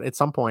 coming out at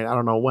some point. I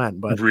don't know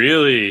when, but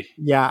really?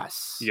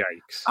 Yes.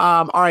 Yikes.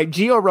 All right.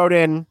 Gio wrote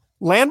in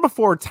Land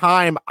Before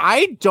Time.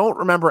 I don't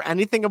remember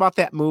anything about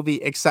that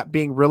movie except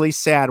being really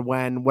sad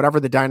when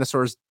whatever the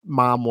dinosaur's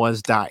mom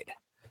was died.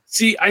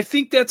 See, I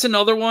think that's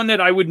another one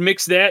that I would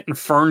mix that and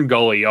Fern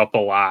Gully up a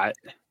lot.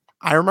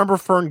 I remember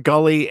Fern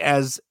Gully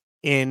as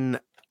in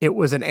it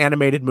was an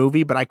animated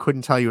movie, but I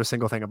couldn't tell you a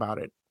single thing about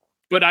it.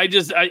 But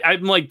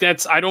I'm like,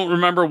 I don't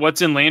remember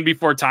what's in Land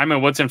Before Time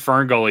and what's in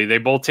Fern Gully. They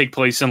both take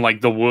place in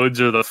like the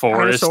woods or the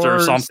forest or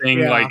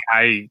something. Yeah. Like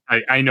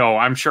I know,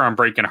 I'm sure I'm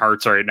breaking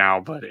hearts right now,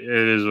 but it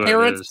is what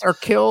parents it is. Are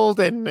killed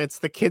and it's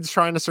the kids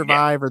trying to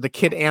survive or the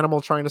kid animal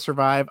trying to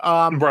survive.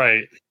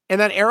 Right. And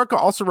then Erica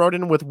also wrote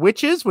in with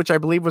Witches, which I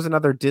believe was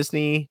another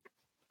Disney.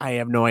 I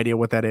have no idea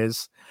what that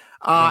is.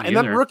 And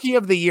then Rookie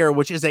of the Year,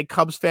 which is a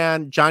Cubs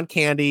fan, John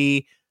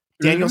Candy,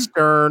 Daniel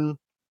Stern.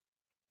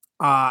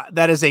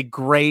 That is a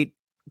great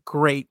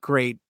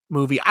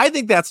movie. I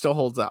think that still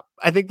holds up.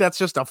 I think that's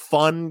just a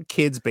fun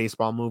kids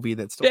baseball movie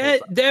that still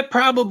holds up. That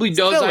probably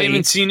does. Silly. I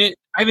haven't seen it.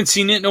 I haven't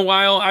seen it in a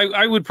while.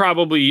 I would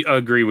probably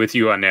agree with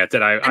you on that.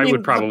 I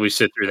would probably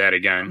sit through that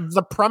again.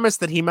 The premise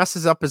that he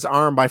messes up his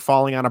arm by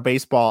falling on a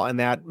baseball and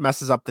that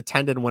messes up the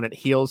tendon when it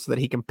heals so that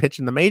he can pitch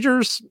in the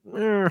majors.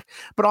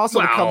 But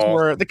also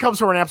the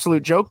Cubs were an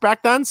absolute joke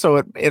back then.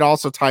 So it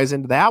also ties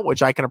into that,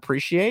 which I can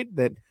appreciate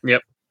that.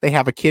 Yep. They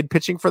have a kid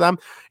pitching for them.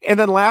 And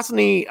then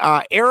lastly,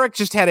 Eric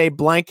just had a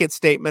blanket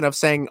statement of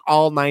saying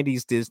all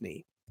 90s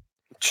Disney.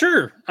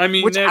 Sure. I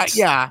mean,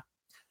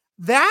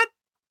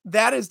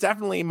 that is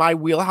definitely my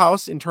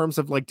wheelhouse in terms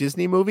of like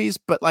Disney movies.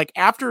 But like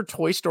after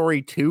Toy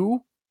Story 2,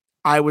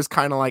 I was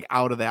kind of like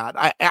out of that.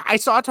 I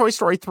saw Toy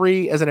Story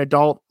 3 as an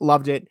adult,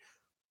 loved it.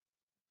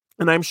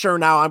 And I'm sure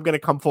now I'm going to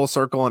come full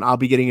circle and I'll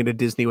be getting into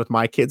Disney with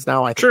my kids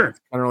now. I think that's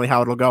generally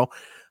how it'll go.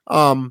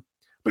 But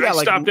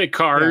I stopped at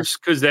Cars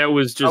because that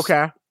was just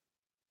okay.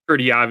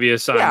 pretty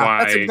obvious on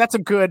why. That's a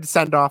good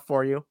send off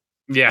for you.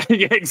 Yeah,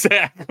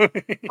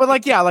 exactly. But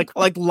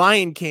like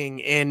Lion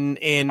King and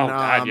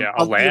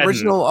the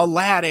original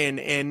Aladdin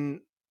and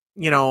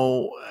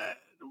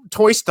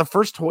the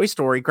first Toy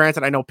Story.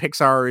 Granted, I know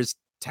Pixar is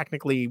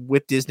technically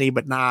with Disney,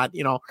 but not.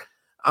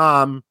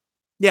 A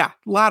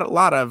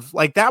lot of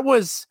like that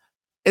was.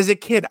 As a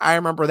kid, I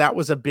remember that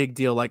was a big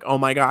deal. Like, oh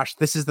my gosh,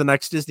 this is the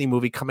next Disney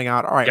movie coming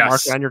out. All right,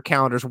 mark it on your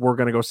calendars. We're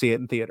going to go see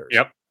it in theaters.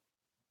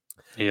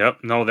 Yep.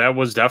 No, that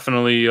was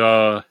definitely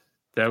that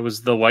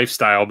was the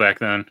lifestyle back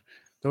then.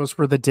 Those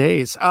were the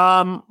days.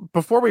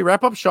 Before we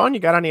wrap up, Sean, you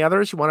got any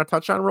others you want to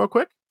touch on real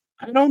quick?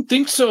 I don't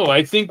think so.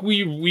 I think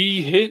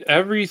we hit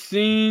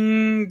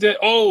everything that.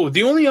 Oh,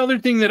 the only other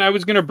thing that I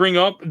was going to bring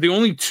up, the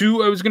only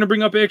two I was going to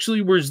bring up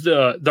actually was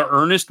the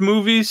Ernest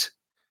movies.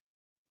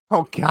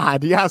 Oh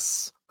God,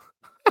 yes.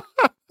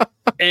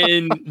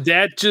 And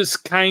that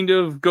just kind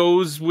of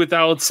goes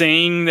without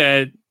saying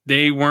that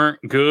they weren't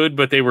good,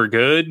 but they were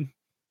good.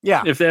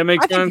 Yeah. If that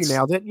makes sense. I think you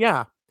nailed it.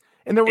 Yeah.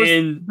 And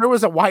there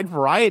was a wide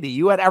variety.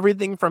 You had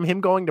everything from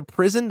him going to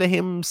prison to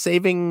him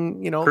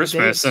saving,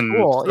 Christmas and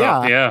school.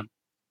 Yeah.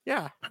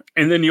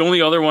 And then the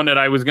only other one that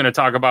I was going to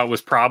talk about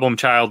was Problem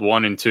Child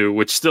 1 and 2,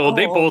 which they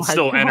both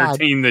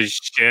entertain the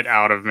shit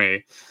out of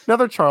me.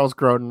 Another Charles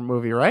Grodin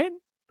movie, right?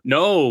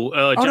 No,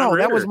 John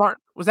Ritter. That was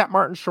Martin. Was that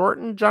Martin Short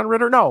and John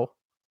Ritter? No,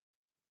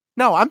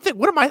 I'm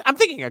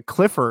thinking of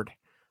Clifford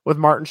with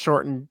Martin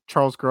Short and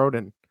Charles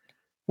Grodin,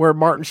 where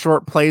Martin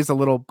Short plays a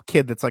little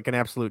kid that's like an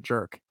absolute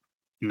jerk.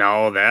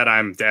 No,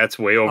 that's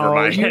way over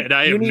my head.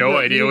 I have no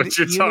idea what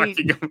you're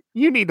talking about.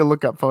 You need to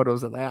look up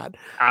photos of that.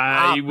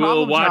 I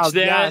will watch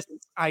that. Yes,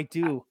 I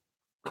do.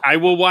 I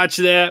will watch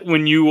that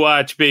when you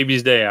watch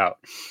Baby's Day Out.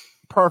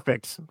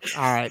 Perfect.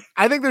 All right.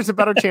 I think there's a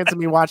better chance of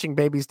me watching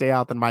Baby's Day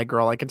Out than My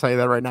Girl. I can tell you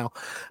that right now.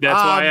 That's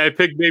why I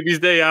picked Baby's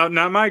Day Out,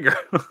 not My Girl.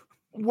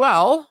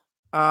 Well,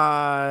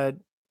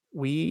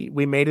 we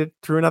made it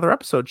through another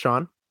episode,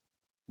 Sean.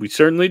 We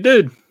certainly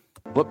did.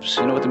 Whoops,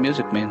 you know what the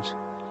music means.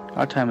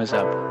 Our time is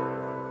up.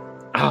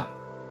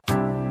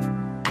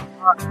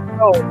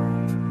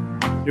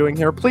 Doing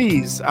here,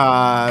 please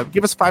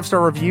give us a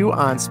 5-star review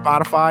on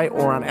Spotify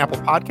or on Apple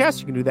Podcasts.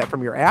 You can do that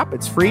from your app.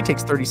 It's free,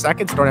 takes 30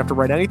 seconds. Don't have to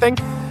write anything.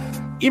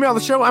 Email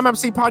the show,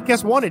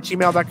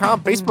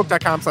 mmcpodcast1@gmail.com,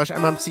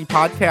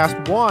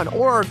 facebook.com/mmcpodcast1,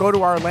 or go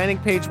to our landing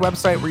page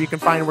website where you can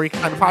find the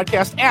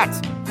podcast at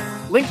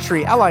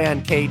Linktree,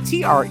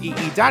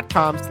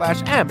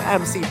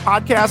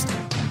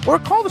 linkttree.com/mmcpodcast, or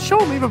call the show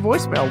and leave a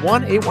voicemail,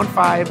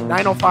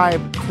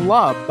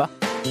 1-815-905-CLUB.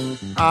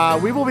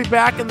 We will be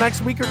back in the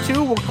next week or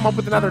two. We'll come up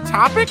with another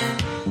topic.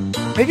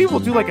 Maybe we'll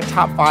do like a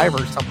top 5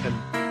 or something.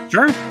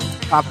 Sure.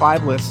 Top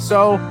 5 list.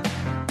 So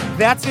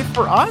that's it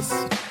for us.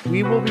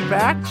 We will be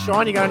back.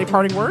 Sean, you got any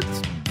parting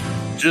words?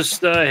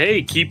 Just,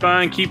 hey, keep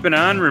on keeping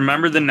on.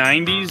 Remember the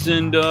 90s,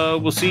 and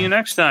we'll see you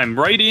next time.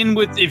 Write in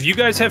with, if you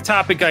guys have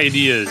topic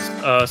ideas,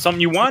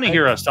 something you want to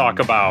hear us talk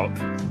about,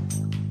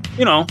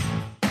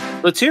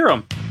 let's hear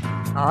them.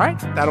 All right.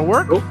 That'll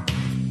work. Cool.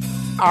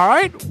 All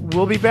right.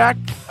 We'll be back.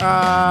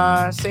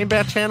 Same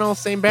bat channel,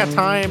 same bat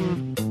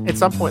time at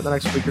some point in the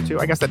next week or two.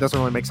 I guess that doesn't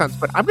really make sense,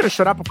 but I'm going to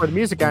shut up before the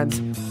music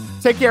ends.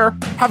 Take care.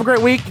 Have a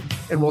great week,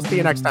 and we'll see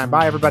you next time.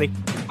 Bye, everybody.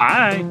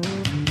 Bye.